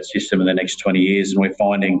going through that system in the next 20 years, and we're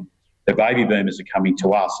finding the baby boomers are coming to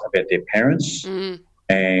us about their parents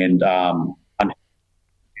and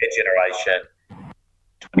their generation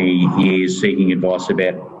 20 years seeking advice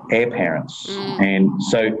about our parents. And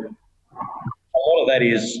so a lot of that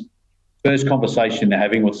is first conversation they're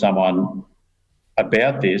having with someone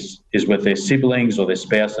about this is with their siblings or their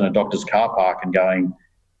spouse in a doctor's car park and going,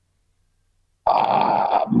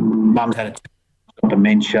 mum's had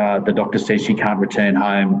dementia, the doctor says she can't return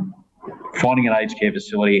home, finding an aged care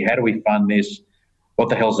facility, how do we fund this, what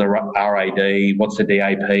the hell's the RAD, what's the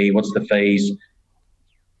DAP, what's the fees,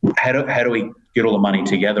 how do we get all the money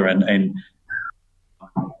together, and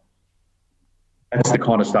that's the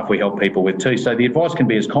kind of stuff we help people with too. So the advice can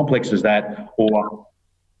be as complex as that, or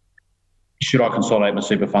should I consolidate my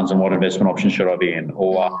super funds and what investment options should I be in?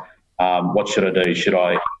 Or what should I do? Should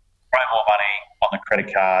I borrow more money on the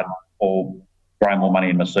credit card or borrow more money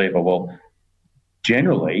in my super? Well,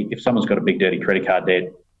 generally, if someone's got a big dirty credit card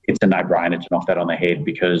debt, it's a no-brainer to knock that on the head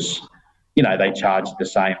because, you know, they charge the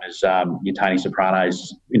same as your Tony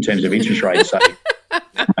Sopranos in terms of interest rates. So,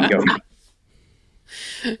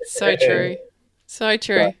 so true. So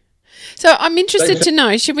true. So I'm interested to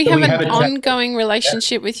know, should we have an ongoing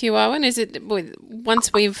relationship with you, Owen? Is it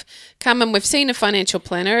once we've come and we've seen a financial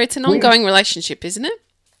planner, it's an ongoing relationship, isn't it?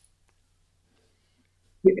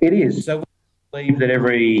 It is. So we believe that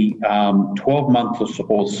every 12 months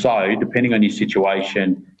or so, depending on your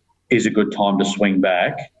situation, is a good time to swing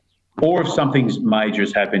back, or if something's major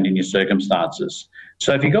has happened in your circumstances.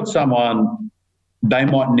 So if you've got someone, they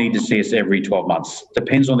might need to see us every 12 months.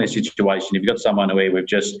 Depends on their situation. If you've got someone where we've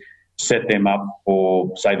just set them up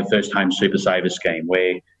for, say, the First Home Super Saver scheme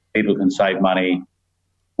where people can save money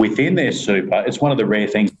within their super. It's one of the rare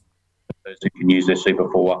things a person can use their super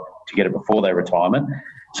for to get it before their retirement,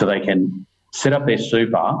 so they can set up their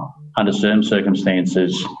super under certain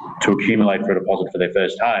circumstances to accumulate for a deposit for their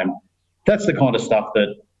first home. That's the kind of stuff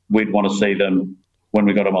that we'd want to see them when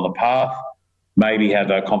we got them on the path, maybe have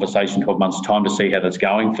a conversation 12 months' time to see how that's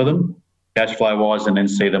going for them, cash flow-wise, and then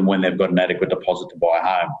see them when they've got an adequate deposit to buy a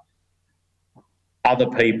home. Other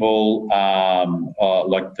people,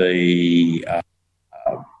 like the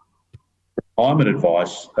retirement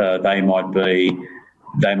advice, they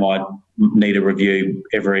might need a review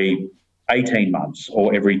every 18 months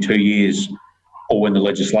or every 2 years, or when the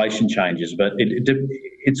legislation changes. But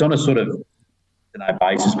it's on a sort of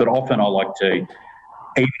basis. But often I like to, even if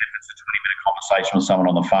it's a 20-minute conversation with someone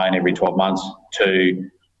on the phone every 12 months, to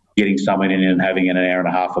getting someone in and having an hour and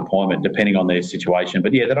a half appointment, depending on their situation.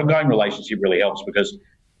 But yeah, that ongoing relationship really helps, because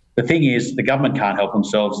the thing is, the government can't help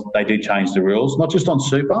themselves. They do change the rules, not just on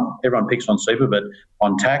super. Everyone picks on super, but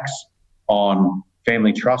on tax, on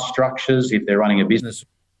family trust structures, if they're running a business,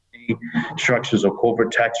 structures or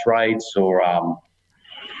corporate tax rates, or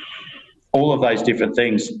all of those different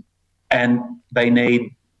things. And they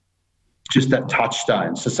need just that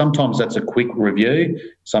touchstone. So sometimes that's a quick review.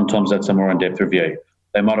 Sometimes that's a more in-depth review.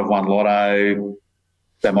 They might have won lotto.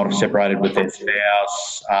 They might have separated with their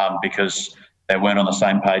spouse because they weren't on the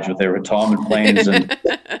same page with their retirement plans and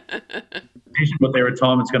what their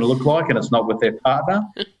retirement's going to look like, and it's not with their partner.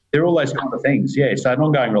 They're all those kind of things. Yeah, so an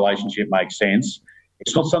ongoing relationship makes sense.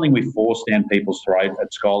 It's not something we force down people's throat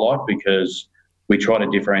at Skylight, because we try to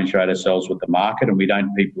differentiate ourselves with the market, and we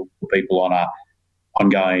don't put people on a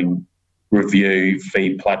ongoing review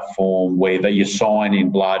fee platform where you sign in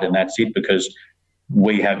blood and that's it, because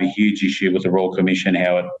we have a huge issue with the Royal Commission,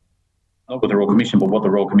 not with the Royal Commission, but what the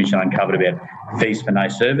Royal Commission uncovered about fees for no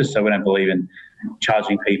service. So we don't believe in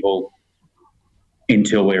charging people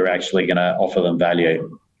until we're actually going to offer them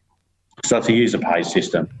value. So it's a user pay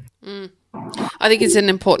system. I think it's an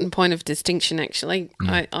important point of distinction, actually.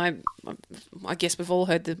 I guess we've all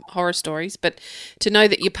heard the horror stories, but to know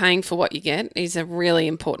that you're paying for what you get is a really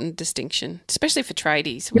important distinction, especially for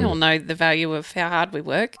tradies. We all know the value of how hard we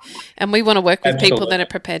work, and we want to work with people that are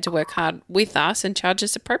prepared to work hard with us and charge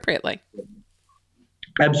us appropriately.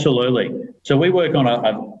 Absolutely. So we work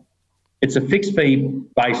on it's a fixed fee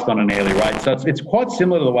based on an hourly rate. So it's quite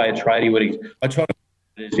similar to the way a tradie would. I try to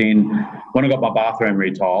put it in when I got my bathroom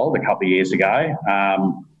retiled a couple of years ago.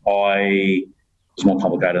 It was more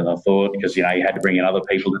complicated than I thought because you had to bring in other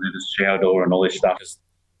people to do the shower door and all this stuff. Just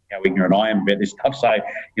how ignorant I am about this stuff. So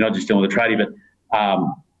you're not just dealing with a tradie, but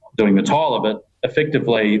doing the tile of it.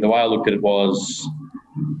 Effectively, the way I looked at it was,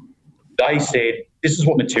 they said, this is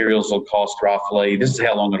what materials will cost roughly. This is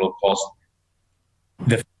how long it'll cost.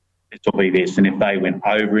 It will be this. And if they went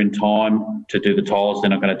over in time to do the tiles, they're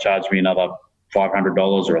not going to charge me another $500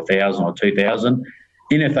 or $1,000 or $2,000.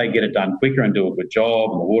 Even if they get it done quicker and do a good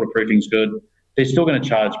job and the waterproofing's good, they're still going to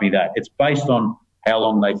charge me that. It's based on how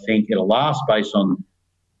long they think it'll last, based on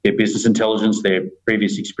their business intelligence, their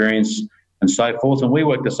previous experience and so forth. And we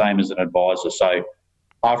work the same as an advisor. So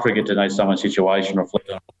after I get to know someone's situation, reflect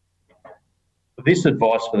on this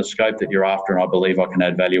advice for the scope that you're after, and I believe I can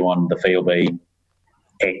add value on, the fee will be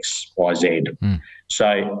X, Y, Z.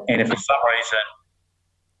 So, and if for some reason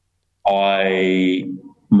I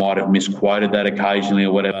might have misquoted that occasionally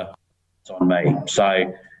or whatever, it's on me.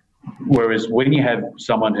 So, whereas when you have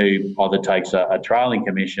someone who either takes a trailing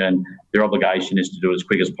commission, their obligation is to do it as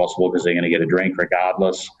quick as possible because they're going to get a drink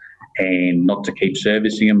regardless, and not to keep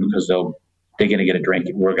servicing them because they're going to get a drink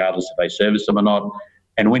regardless if they service them or not.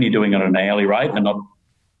 And when you're doing it on an hourly rate, they're not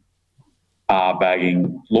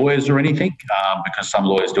bagging lawyers or anything because some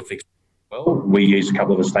lawyers do fixed well. We use a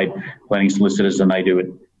couple of estate planning solicitors and they do it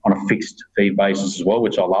on a fixed fee basis as well,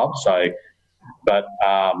 which I love. So, but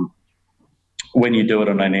when you do it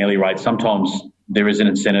on an hourly rate, sometimes there is an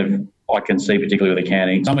incentive I can see, particularly with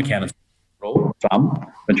accounting. Some accountants,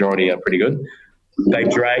 majority are pretty good. They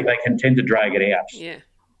can tend to drag it out. Yeah.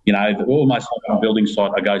 Almost like on a building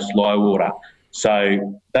site, I go slow water.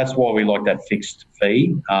 So that's why we like that fixed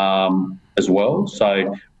fee as well.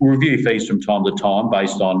 So we review fees from time to time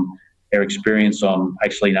based on our experience on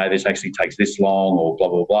this actually takes this long or blah,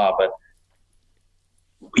 blah, blah. But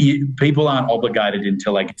people aren't obligated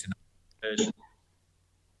until they get to know the person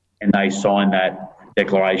and they sign that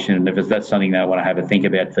declaration. And if that's something they want to have a think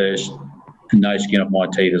about first, no skin off my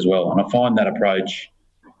teeth as well. And I find that approach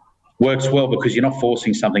works well because you're not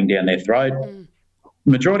forcing something down their throat.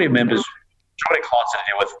 Majority of clients that I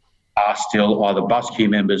deal with are still either bus queue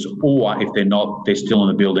members or if they're not, they're still in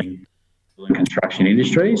the building and construction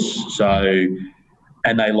industries. So,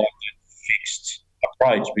 and they like that fixed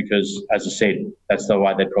approach because, as I said, that's the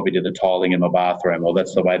way they'd probably do the tiling in my bathroom, or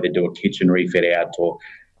that's the way they do a kitchen refit out, or,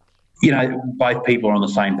 both people are on the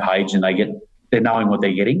same page and they're knowing what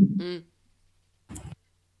they're getting.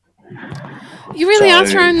 You really are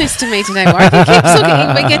throwing this to me today, Warwick. He keeps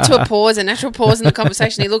looking. We get to a pause, a natural pause in the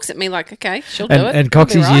conversation. He looks at me like, okay, she'll do it. And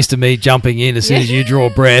Coxie's used to me jumping in as soon as you draw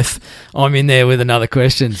breath. I'm in there with another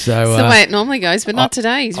question. So it's the way it normally goes, but not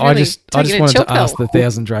today. He's really I just wanted to ask the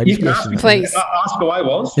 1,000 tradies question. Please. Ask away,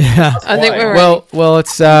 Was. Yeah. I think we're ready. Well,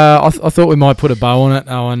 it's. I thought we might put a bow on it,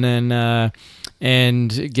 Owen,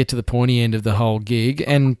 and get to the pointy end of the whole gig.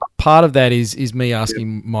 And part of that is me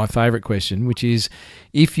asking my favourite question, which is,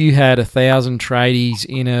 if you had 1,000 tradies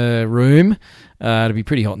in a room, it'd be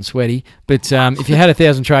pretty hot and sweaty, but if you had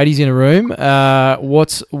 1,000 tradies in a room,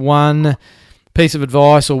 what's one piece of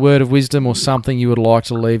advice or word of wisdom or something you would like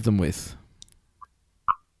to leave them with?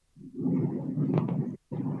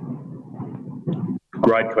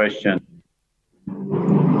 Great question.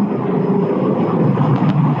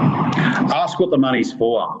 Ask what the money's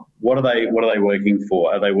for. What are they working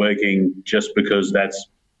for? Are they working just because that's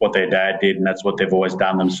what their dad did and that's what they've always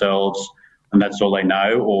done themselves and that's all they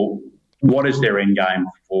know? Or what is their end game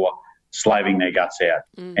for slaving their guts out?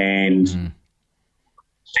 And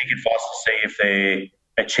seek advice to see if they're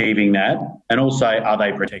achieving that, and also are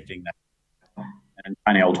they protecting that? And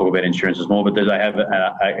Tony will talk about insurances more, but do they have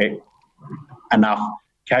enough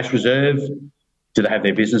cash reserve? Do they have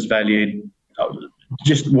their business valued?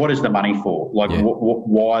 Just what is the money for? Like,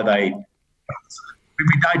 why are they? It'd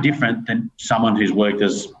be no different than someone who's worked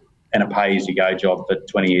as in a pay-as-you-go job for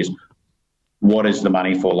 20 years. What is the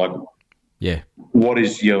money for? Like, what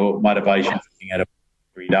is your motivation for looking at it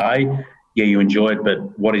every day? Yeah, you enjoy it,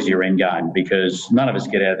 but what is your end game? Because none of us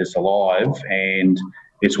get out of this alive, and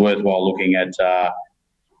it's worthwhile looking at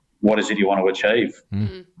what is it you want to achieve.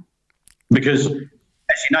 Because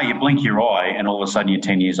as you know, you blink your eye and all of a sudden you're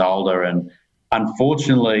 10 years older. And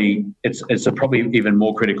unfortunately, it's a probably even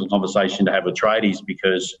more critical conversation to have with tradies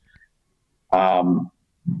because,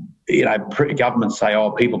 governments say,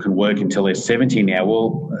 oh, people can work until they're 70 now.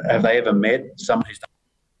 Well, have they ever met someone who's done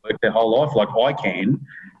work their whole life? Like I can,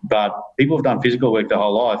 but people have done physical work their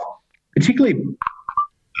whole life, particularly people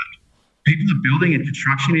in the building and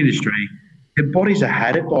construction industry, their bodies are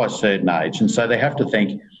had it by a certain age. And so they have to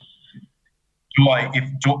think,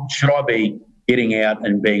 should I be getting out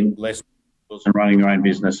and being less and running your own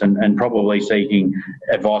business and probably seeking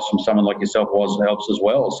advice from someone like yourself helps as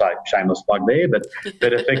well. So shameless plug there, but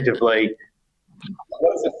effectively,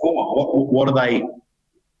 what is it for?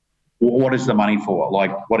 What is the money for?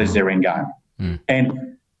 Like, what is their end game?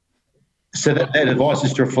 And so that advice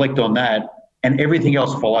is to reflect on that, and everything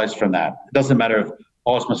else follows from that. It doesn't matter if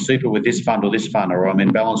it's my super with this fund or this fund, or I'm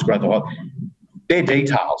in balanced growth. They're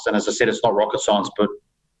details, and as I said, it's not rocket science, but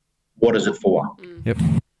what is it for? Yep.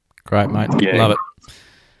 Great, mate. Yeah. Love it.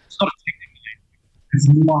 It's not a technical game. It's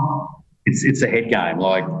more, it's a head game.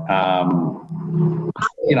 Like,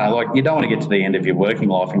 like you don't want to get to the end of your working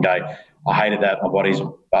life and go, I hated that, my body's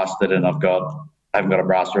busted, and I haven't got a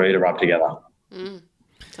brass to rub together.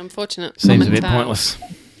 It's unfortunate. Seems a bit pointless.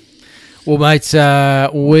 Well, mate,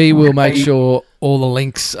 we will make sure all the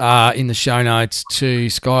links are in the show notes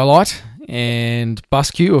to Skylight and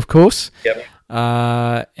BusQ, of course. Yep.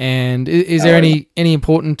 And is there any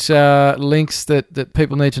important links that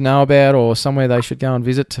people need to know about, or somewhere they should go and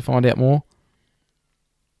visit to find out more?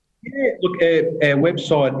 Yeah, look, our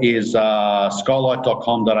website is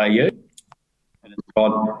skylight.com.au, and it's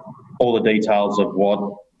got all the details of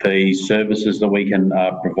what the services that we can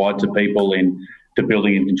provide to people in the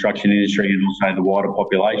building and construction industry, and also the wider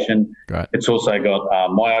population. Great. It's also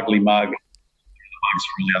got My Ugly Mug, mugs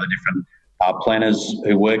for all the other different planners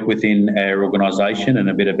who work within our organisation, and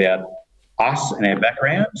a bit about us and our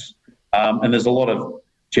backgrounds. And there's a lot of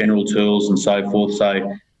general tools and so forth.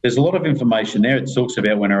 So there's a lot of information there. It talks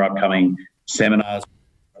about when our upcoming seminars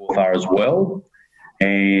are as well.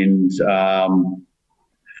 And I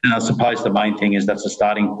suppose the main thing is that's a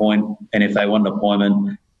starting point. And if they want an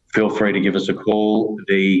appointment, feel free to give us a call.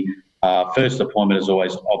 The first appointment is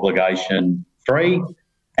always obligation free,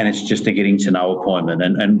 and it's just a getting to know appointment.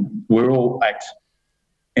 And we're all act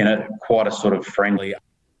in quite a sort of friendly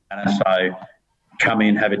manner. So come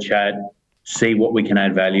in, have a chat, see what we can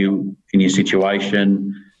add value in your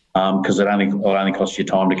situation, because it only costs you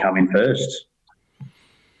time to come in first.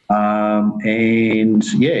 So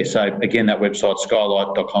again, that website,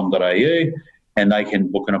 skylight.com.au, and they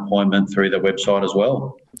can book an appointment through the website as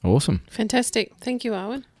well. Awesome. Fantastic. Thank you,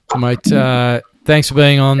 Owen. Mate, thanks for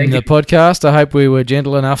being on the podcast. I hope we were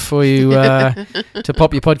gentle enough for you to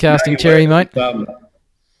pop your podcasting cherry, mate.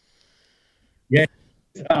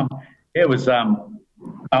 It was. I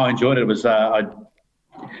enjoyed it. It was.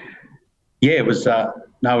 It was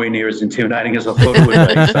nowhere near as intimidating as I thought it would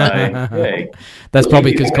be. So, yeah. That's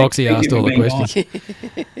probably because Coxie asked all the questions.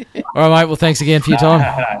 All right, mate. Well, thanks again for your time.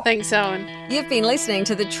 Thanks, Owen. You've been listening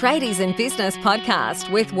to the Tradies in Business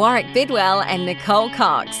podcast with Warwick Bidwell and Nicole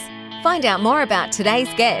Cox. Find out more about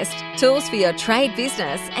today's guest, tools for your trade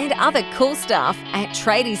business, and other cool stuff at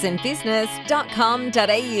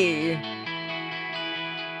tradiesinbusiness.com.au.